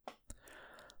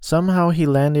 Somehow he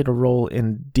landed a role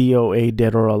in DOA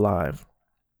Dead or Alive.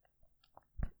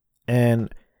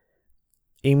 And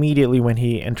immediately when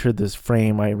he entered this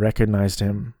frame, I recognized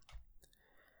him.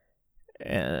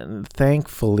 And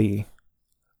thankfully,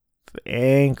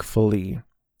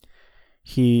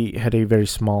 he had a very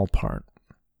small part.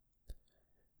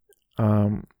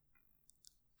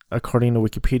 According to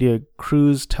Wikipedia,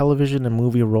 Cruz television and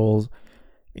movie roles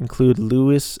include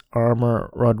Luis Armor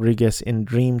Rodriguez in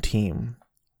Dream Team,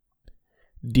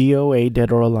 DOA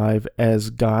Dead or Alive as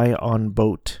Guy on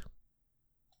Boat.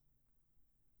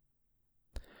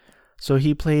 So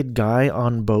he played Guy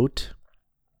on Boat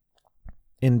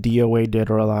in DOA Dead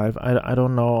or Alive. I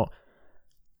don't know.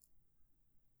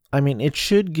 I mean, it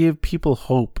should give people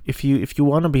hope. If you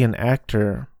want to be an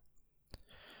actor,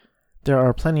 there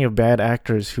are plenty of bad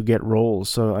actors who get roles.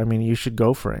 So, I mean, you should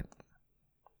go for it.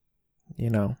 You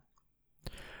know.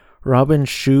 Robin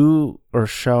Shou,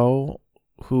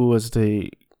 who was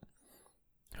in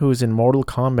Mortal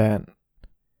Kombat,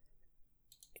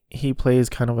 he plays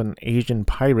kind of an Asian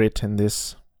pirate in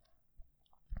this.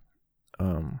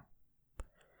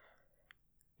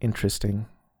 Interesting.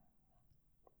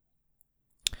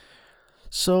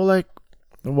 So, like,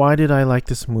 why did I like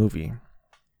this movie?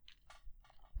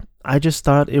 I just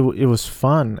thought it was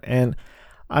fun, and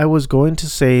I was going to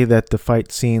say that the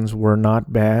fight scenes were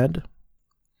not bad,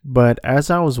 but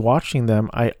as I was watching them,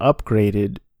 I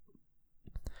upgraded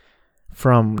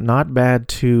from not bad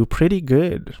to pretty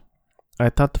good. I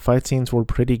thought the fight scenes were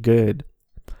pretty good.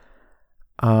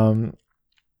 You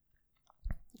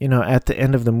know, at the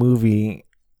end of the movie,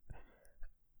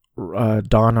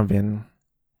 Donovan,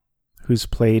 who's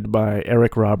played by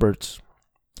Eric Roberts,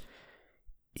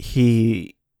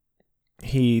 he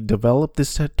developed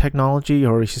this technology,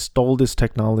 or he stole this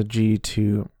technology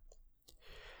to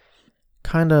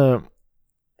kind of,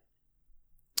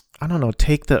 I don't know,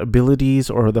 take the abilities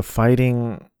or the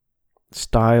fighting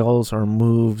styles or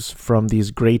moves from these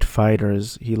great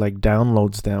fighters. He like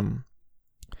downloads them,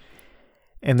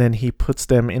 and then he puts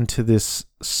them into this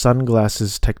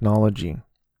sunglasses technology.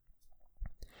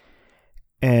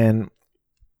 And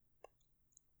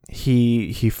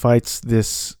he fights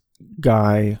this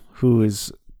guy who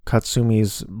is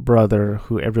Katsumi's brother,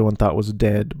 who everyone thought was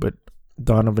dead, but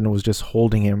Donovan was just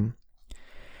holding him.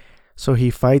 So he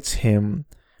fights him,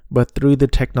 but through the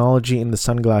technology in the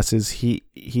sunglasses,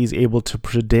 he's able to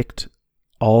predict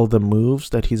all the moves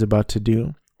that he's about to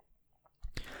do.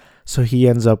 So he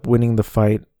ends up winning the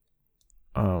fight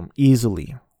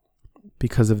easily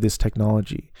because of this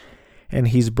technology. And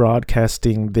he's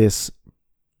broadcasting this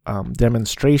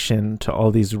demonstration to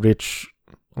all these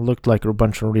looked like a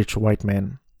bunch of rich white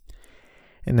men.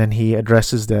 And then he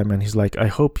addresses them and he's like, I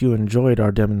hope you enjoyed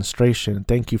our demonstration.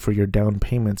 Thank you for your down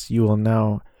payments. I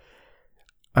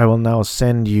will now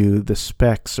send you the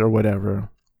specs or whatever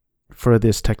for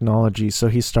this technology. So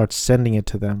he starts sending it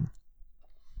to them.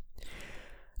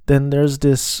 Then there's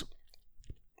this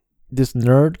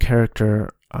nerd character.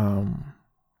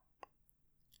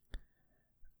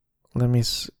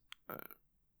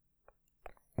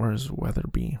 Where's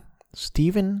Weatherby?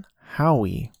 Stephen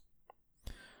Howie,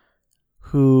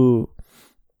 who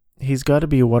he's got to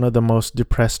be one of the most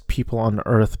depressed people on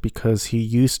earth because he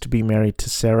used to be married to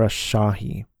Sarah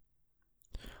Shahi.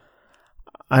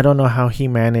 I don't know how he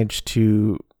managed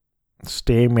to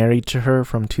stay married to her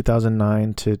from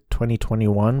 2009 to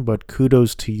 2021, but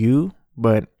kudos to you.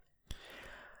 But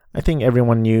I think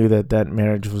everyone knew that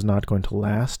marriage was not going to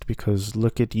last, because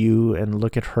look at you and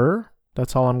look at her.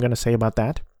 That's all I'm going to say about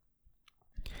that.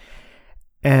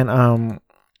 And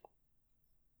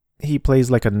he plays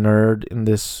like a nerd in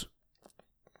this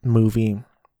movie,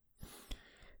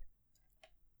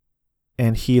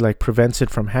 and he like prevents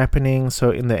it from happening. So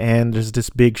in the end, there's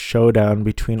this big showdown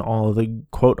between all the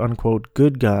quote unquote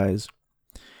good guys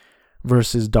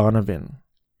versus Donovan.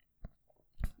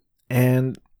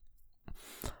 And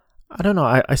I don't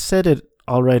know, I said it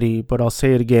already, but I'll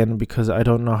say it again because I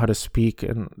don't know how to speak,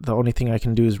 and the only thing I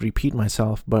can do is repeat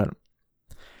myself. But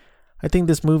I think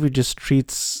this movie just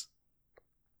treats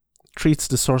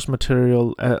the source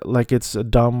material like it's a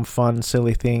dumb, fun,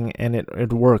 silly thing, and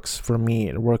it works for me.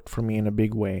 It worked for me in a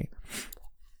big way.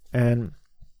 And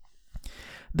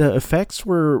the effects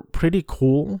were pretty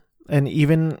cool, and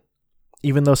even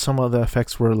even though some of the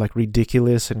effects were like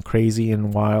ridiculous and crazy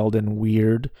and wild and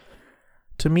weird,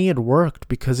 to me it worked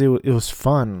because it was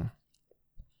fun.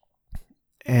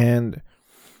 And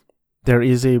there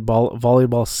is a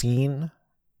volleyball scene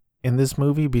in this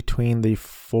movie between the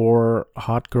 4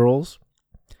 hot girls.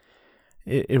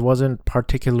 It wasn't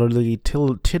particularly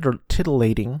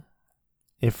titillating.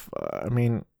 It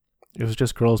was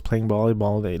just girls playing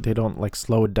volleyball. They don't like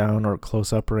slow it down or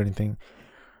close up or anything.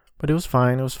 But it was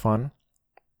fine. It was fun.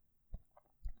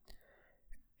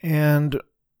 And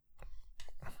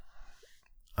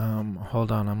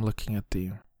hold on, I'm looking at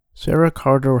the... Sarah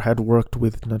Carter had worked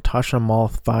with Natasha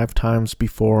Malth 5 times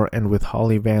before and with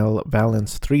Holly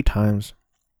Valance 3 times.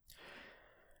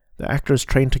 The actors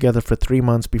trained together for 3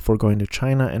 months before going to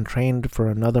China and trained for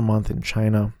another month in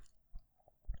China.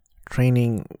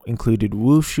 Training included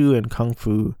wushu and kung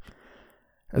fu,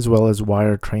 as well as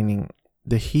wire training.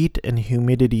 The heat and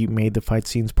humidity made the fight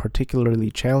scenes particularly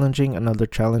challenging. Another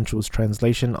challenge was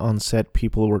translation. On set,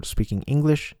 people were speaking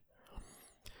English,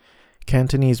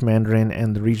 Cantonese, Mandarin,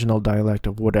 and the regional dialect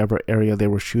of whatever area they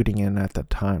were shooting in at that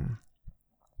time.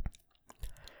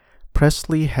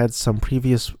 Presley had some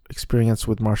previous experience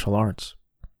with martial arts,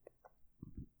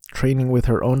 training with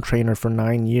her own trainer for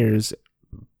 9 years,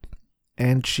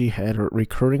 and she had a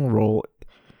recurring role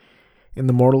in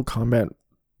the Mortal Kombat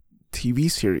TV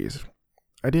series.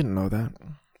 I didn't know that.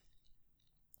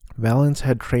 Valance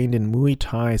had trained in Muay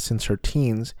Thai since her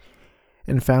teens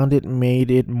and found it made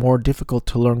it more difficult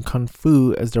to learn Kung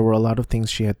Fu as there were a lot of things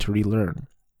she had to relearn.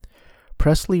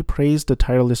 Presley praised the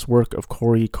tireless work of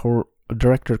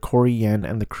director Corey Yen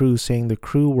and the crew, saying the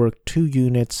crew worked 2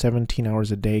 units 17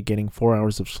 hours a day, getting 4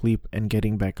 hours of sleep and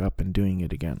getting back up and doing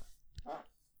it again.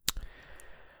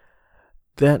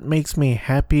 That makes me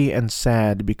happy and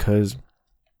sad because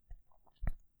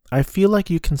I feel like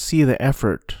you can see the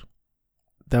effort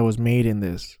that was made in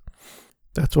this.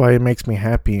 That's why it makes me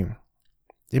happy.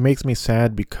 It makes me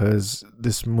sad because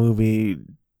this movie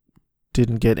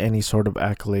didn't get any sort of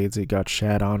accolades. It got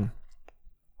shat on.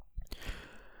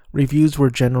 Reviews were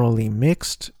generally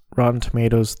mixed. Rotten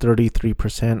Tomatoes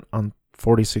 33% on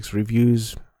 46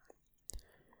 reviews.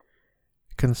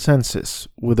 Consensus: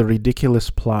 with a ridiculous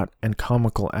plot and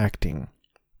comical acting.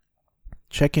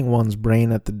 Checking one's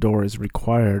brain at the door is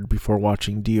required before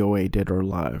watching DOA Dead or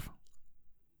Alive.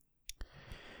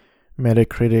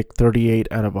 Metacritic 38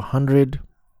 out of 100,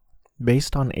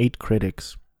 based on 8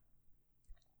 critics.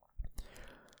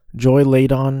 Joy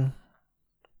Ladon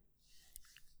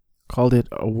called it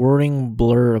a whirring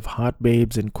blur of hot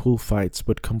babes and cool fights,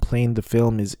 but complained the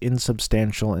film is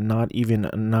insubstantial and not even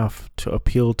enough to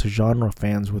appeal to genre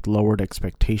fans with lowered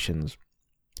expectations,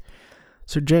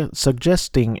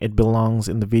 suggesting it belongs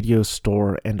in the video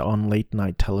store and on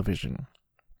late-night television.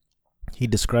 He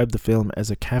described the film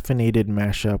as a caffeinated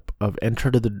mashup of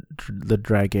Enter the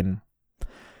Dragon,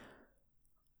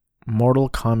 Mortal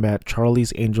Kombat,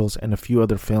 Charlie's Angels, and a few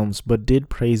other films, but did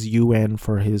praise Yuen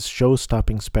for his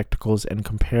show-stopping spectacles and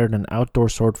compared an outdoor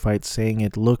sword fight, saying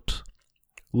it looks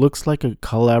like a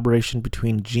collaboration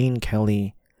between Gene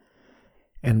Kelly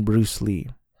and Bruce Lee.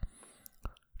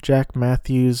 Jack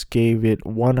Matthews gave it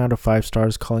 1 out of 5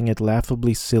 stars, calling it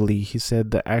laughably silly. He said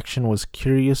the action was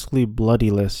curiously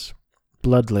bloodless,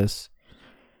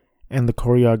 and the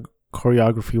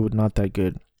choreography was not that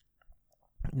good.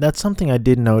 That's something I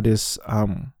did notice.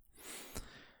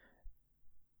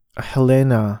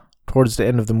 Helena, towards the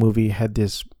end of the movie, had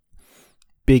this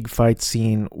big fight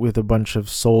scene with a bunch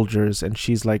of soldiers, and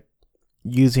she's like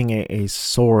using a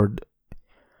sword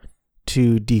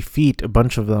to defeat a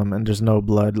bunch of them, and there's no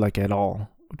blood like at all,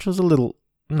 which was a little...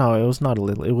 No, it was not a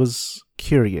little. It was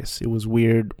curious. It was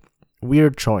weird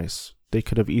choice. They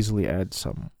could have easily added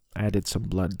some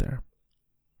blood there.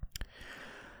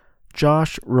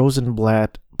 Josh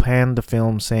Rosenblatt panned the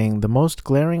film, saying the most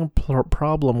glaring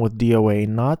problem with DOA,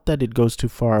 not that it goes too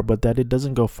far, but that it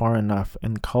doesn't go far enough,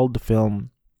 and called the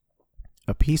film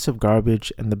a piece of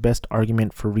garbage and the best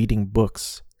argument for reading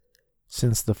books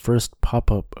since the first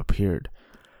pop-up appeared.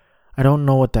 I don't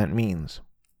know what that means.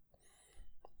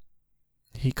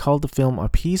 He called the film a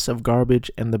piece of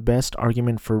garbage and the best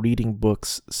argument for reading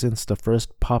books since the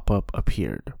first pop-up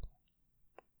appeared.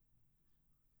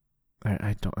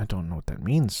 I don't know what that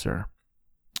means, sir.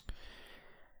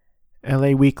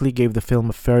 LA Weekly gave the film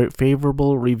a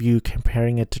favorable review,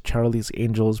 comparing it to Charlie's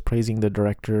Angels, praising the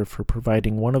director for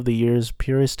providing one of the year's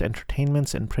purest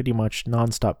entertainments and pretty much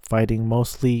non-stop fighting,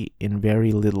 mostly in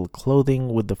very little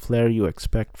clothing, with the flair you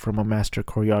expect from a master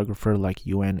choreographer like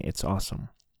Yuen. It's awesome.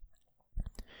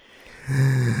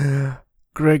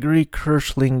 Gregory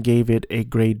Kirschling gave it a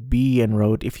grade B and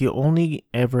wrote, if you only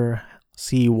ever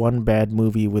see one bad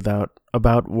movie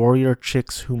about warrior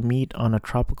chicks who meet on a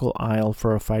tropical isle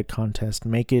for a fight contest.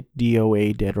 Make it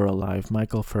DOA, Dead or Alive.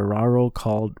 Michael Ferraro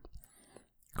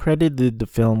credited the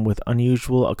film with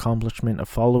unusual accomplishment of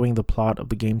following the plot of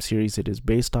the game series it is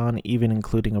based on, even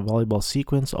including a volleyball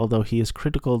sequence, although he is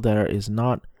critical there is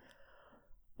not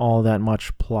all that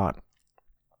much plot.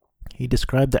 He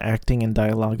described the acting and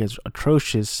dialogue as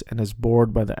atrocious and is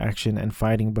bored by the action and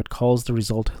fighting, but calls the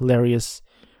result hilarious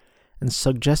and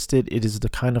suggested it is the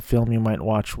kind of film you might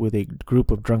watch with a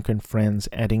group of drunken friends,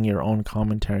 adding your own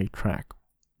commentary track.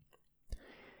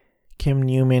 Kim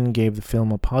Newman gave the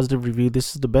film a positive review.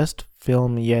 This is the best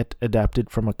film yet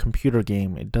adapted from a computer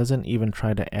game. It doesn't even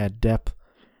try to add depth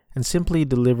and simply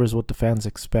delivers what the fans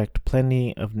expect,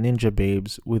 plenty of ninja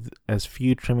babes with as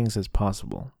few trimmings as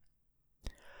possible.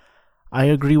 I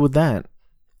agree with that.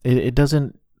 It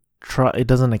doesn't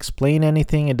explain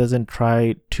anything. It doesn't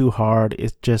try too hard.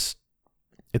 It's just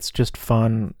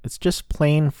fun. It's just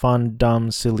plain fun, dumb,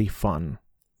 silly fun.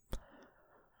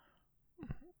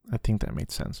 I think that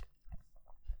made sense.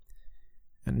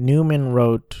 And Newman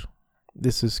wrote,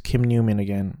 this is Kim Newman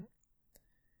again,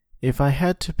 if I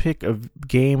had to pick a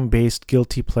game-based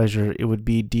guilty pleasure, it would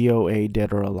be DOA,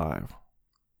 Dead or Alive.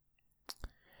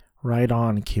 Right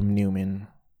on, Kim Newman.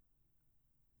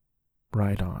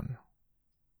 Right on.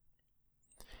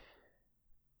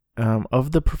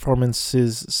 Of the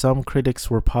performances, some critics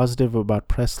were positive about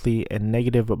Presley and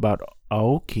negative about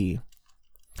Aoki.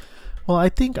 Well, I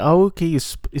think Aoki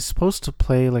is supposed to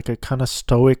play like a kind of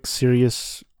stoic,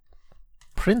 serious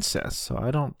princess, so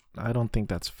I don't think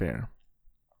that's fair.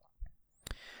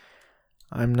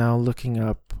 I'm now looking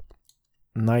up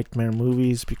Nightmare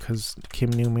movies because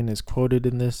Kim Newman is quoted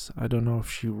in this. I don't know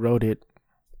if she wrote it.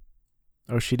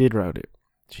 Oh, she did write it.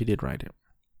 She did write it.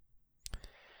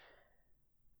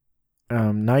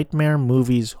 Nightmare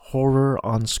movies, horror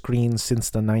on screen since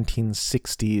the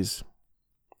 1960s.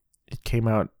 It came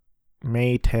out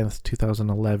May 10th,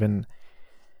 2011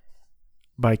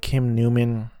 by Kim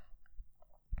Newman.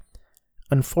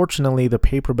 Unfortunately, the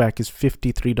paperback is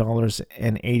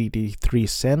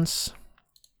 $53.83,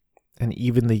 and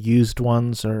even the used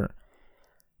ones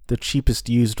the cheapest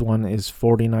used one is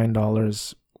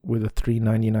 $49 with a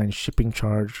 $3.99 shipping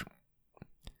charge.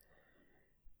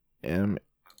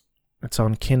 It's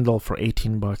on Kindle for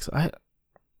 $18.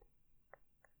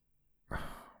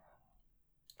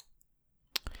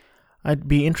 I'd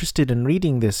be interested in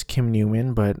reading this, Kim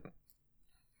Newman, but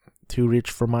too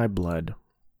rich for my blood.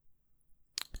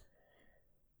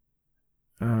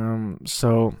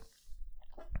 So,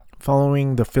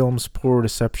 following the film's poor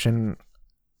reception,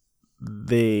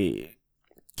 Koei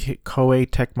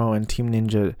Tecmo and Team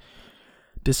Ninja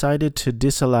decided to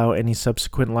disallow any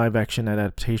subsequent live-action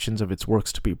adaptations of its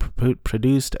works to be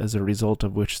produced, as a result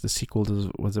of which the sequel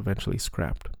was eventually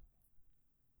scrapped.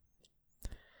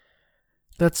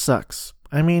 That sucks.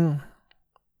 I mean,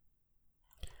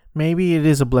 maybe it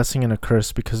is a blessing and a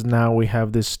curse, because now we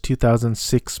have this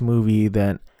 2006 movie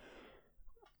that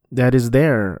is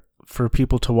there for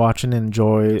people to watch and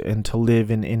enjoy and to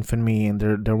live in infamy, and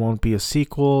there won't be a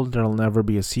sequel. There'll never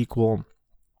be a sequel.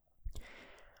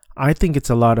 I think it's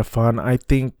a lot of fun. I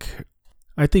think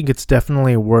it's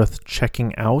definitely worth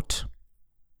checking out.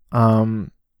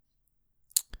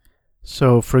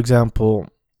 So for example,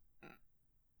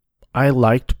 I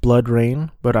liked Blood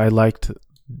Rain, but I liked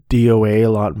DOA a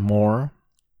lot more.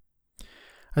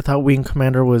 I thought Wing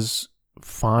Commander was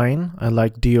fine. I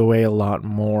like DOA a lot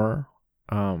more.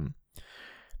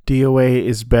 DOA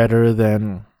is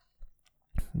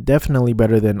definitely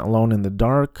better than Alone in the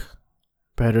Dark,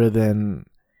 better than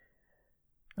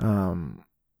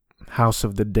House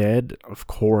of the Dead, of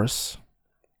course,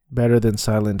 better than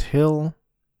Silent Hill,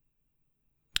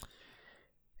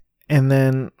 and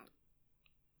then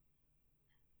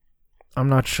I'm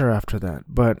not sure after that,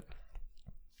 but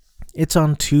it's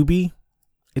on Tubi.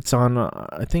 It's on,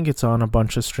 I think it's on a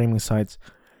bunch of streaming sites.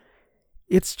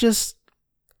 It's just,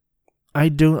 I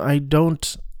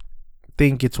don't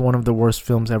think it's one of the worst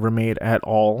films ever made at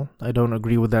all. I don't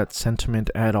agree with that sentiment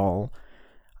at all.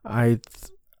 I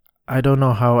don't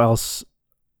know how else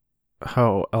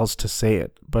to say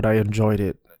it, but I enjoyed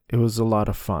it. It was a lot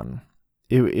of fun.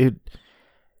 I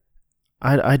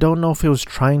don't know if it was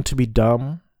trying to be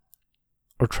dumb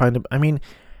or trying to, I mean,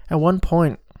 at one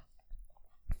point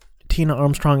Tina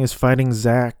Armstrong is fighting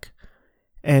Zack,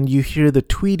 and you hear the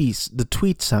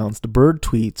tweet sounds, the bird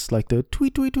tweets, like the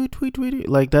tweet,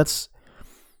 like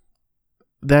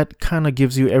that kind of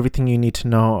gives you everything you need to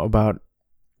know about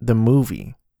the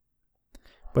movie.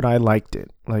 But I liked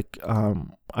it. Like,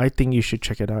 I think you should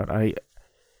check it out. I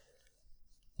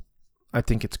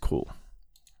think it's cool.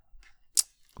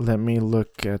 let me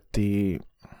look at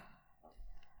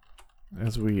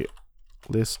as we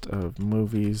list of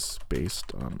movies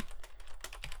based on.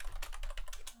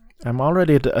 I'm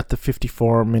already at the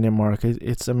 54-minute mark.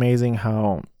 It's amazing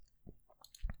how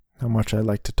much I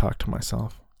like to talk to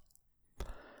myself.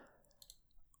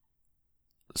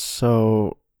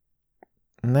 So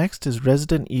next is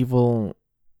Resident Evil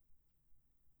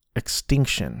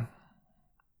Extinction.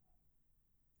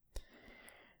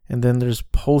 And then there's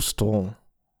Postal.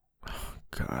 Oh,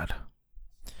 God.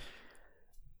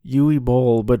 Yui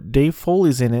Bowl, but Dave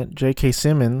Foley's in it. J.K.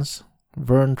 Simmons,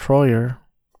 Vern Troyer.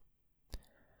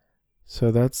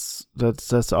 So that's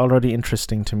already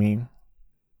interesting to me.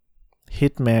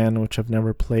 Hitman, which I've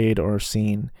never played or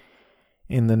seen.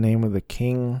 In the Name of the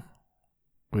King,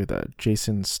 with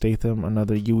Jason Statham,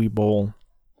 another Yui Bowl.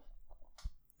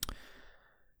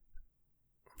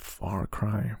 Far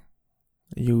Cry.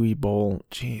 Yui Bowl,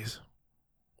 jeez.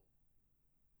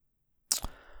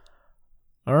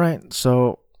 Alright,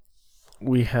 so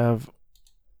we have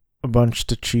a bunch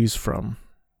to choose from.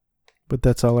 But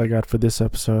that's all I got for this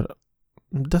episode.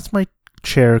 That's my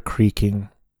chair creaking.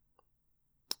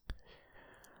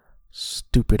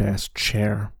 Stupid ass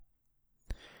chair.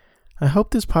 I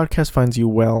hope this podcast finds you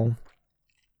well.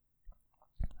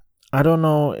 I don't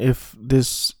know if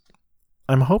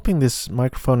I'm hoping this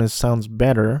microphone sounds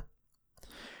better.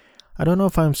 I don't know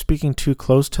if I'm speaking too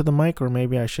close to the mic or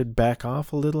maybe I should back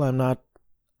off a little. I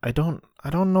don't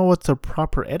know what the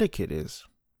proper etiquette is.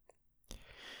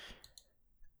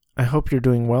 I hope you're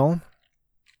doing well.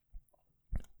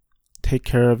 Take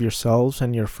care of yourselves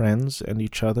and your friends and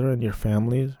each other and your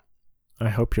families. I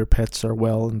hope your pets are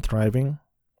well and thriving.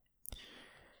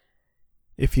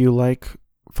 If you like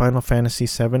Final Fantasy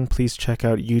VII, please check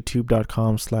out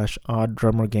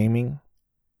youtube.com/odddrummergaming.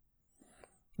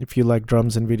 If you like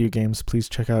drums and video games, please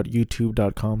check out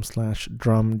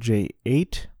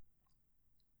youtube.com/drumj8.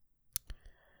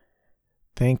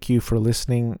 Thank you for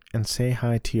listening and say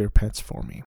hi to your pets for me.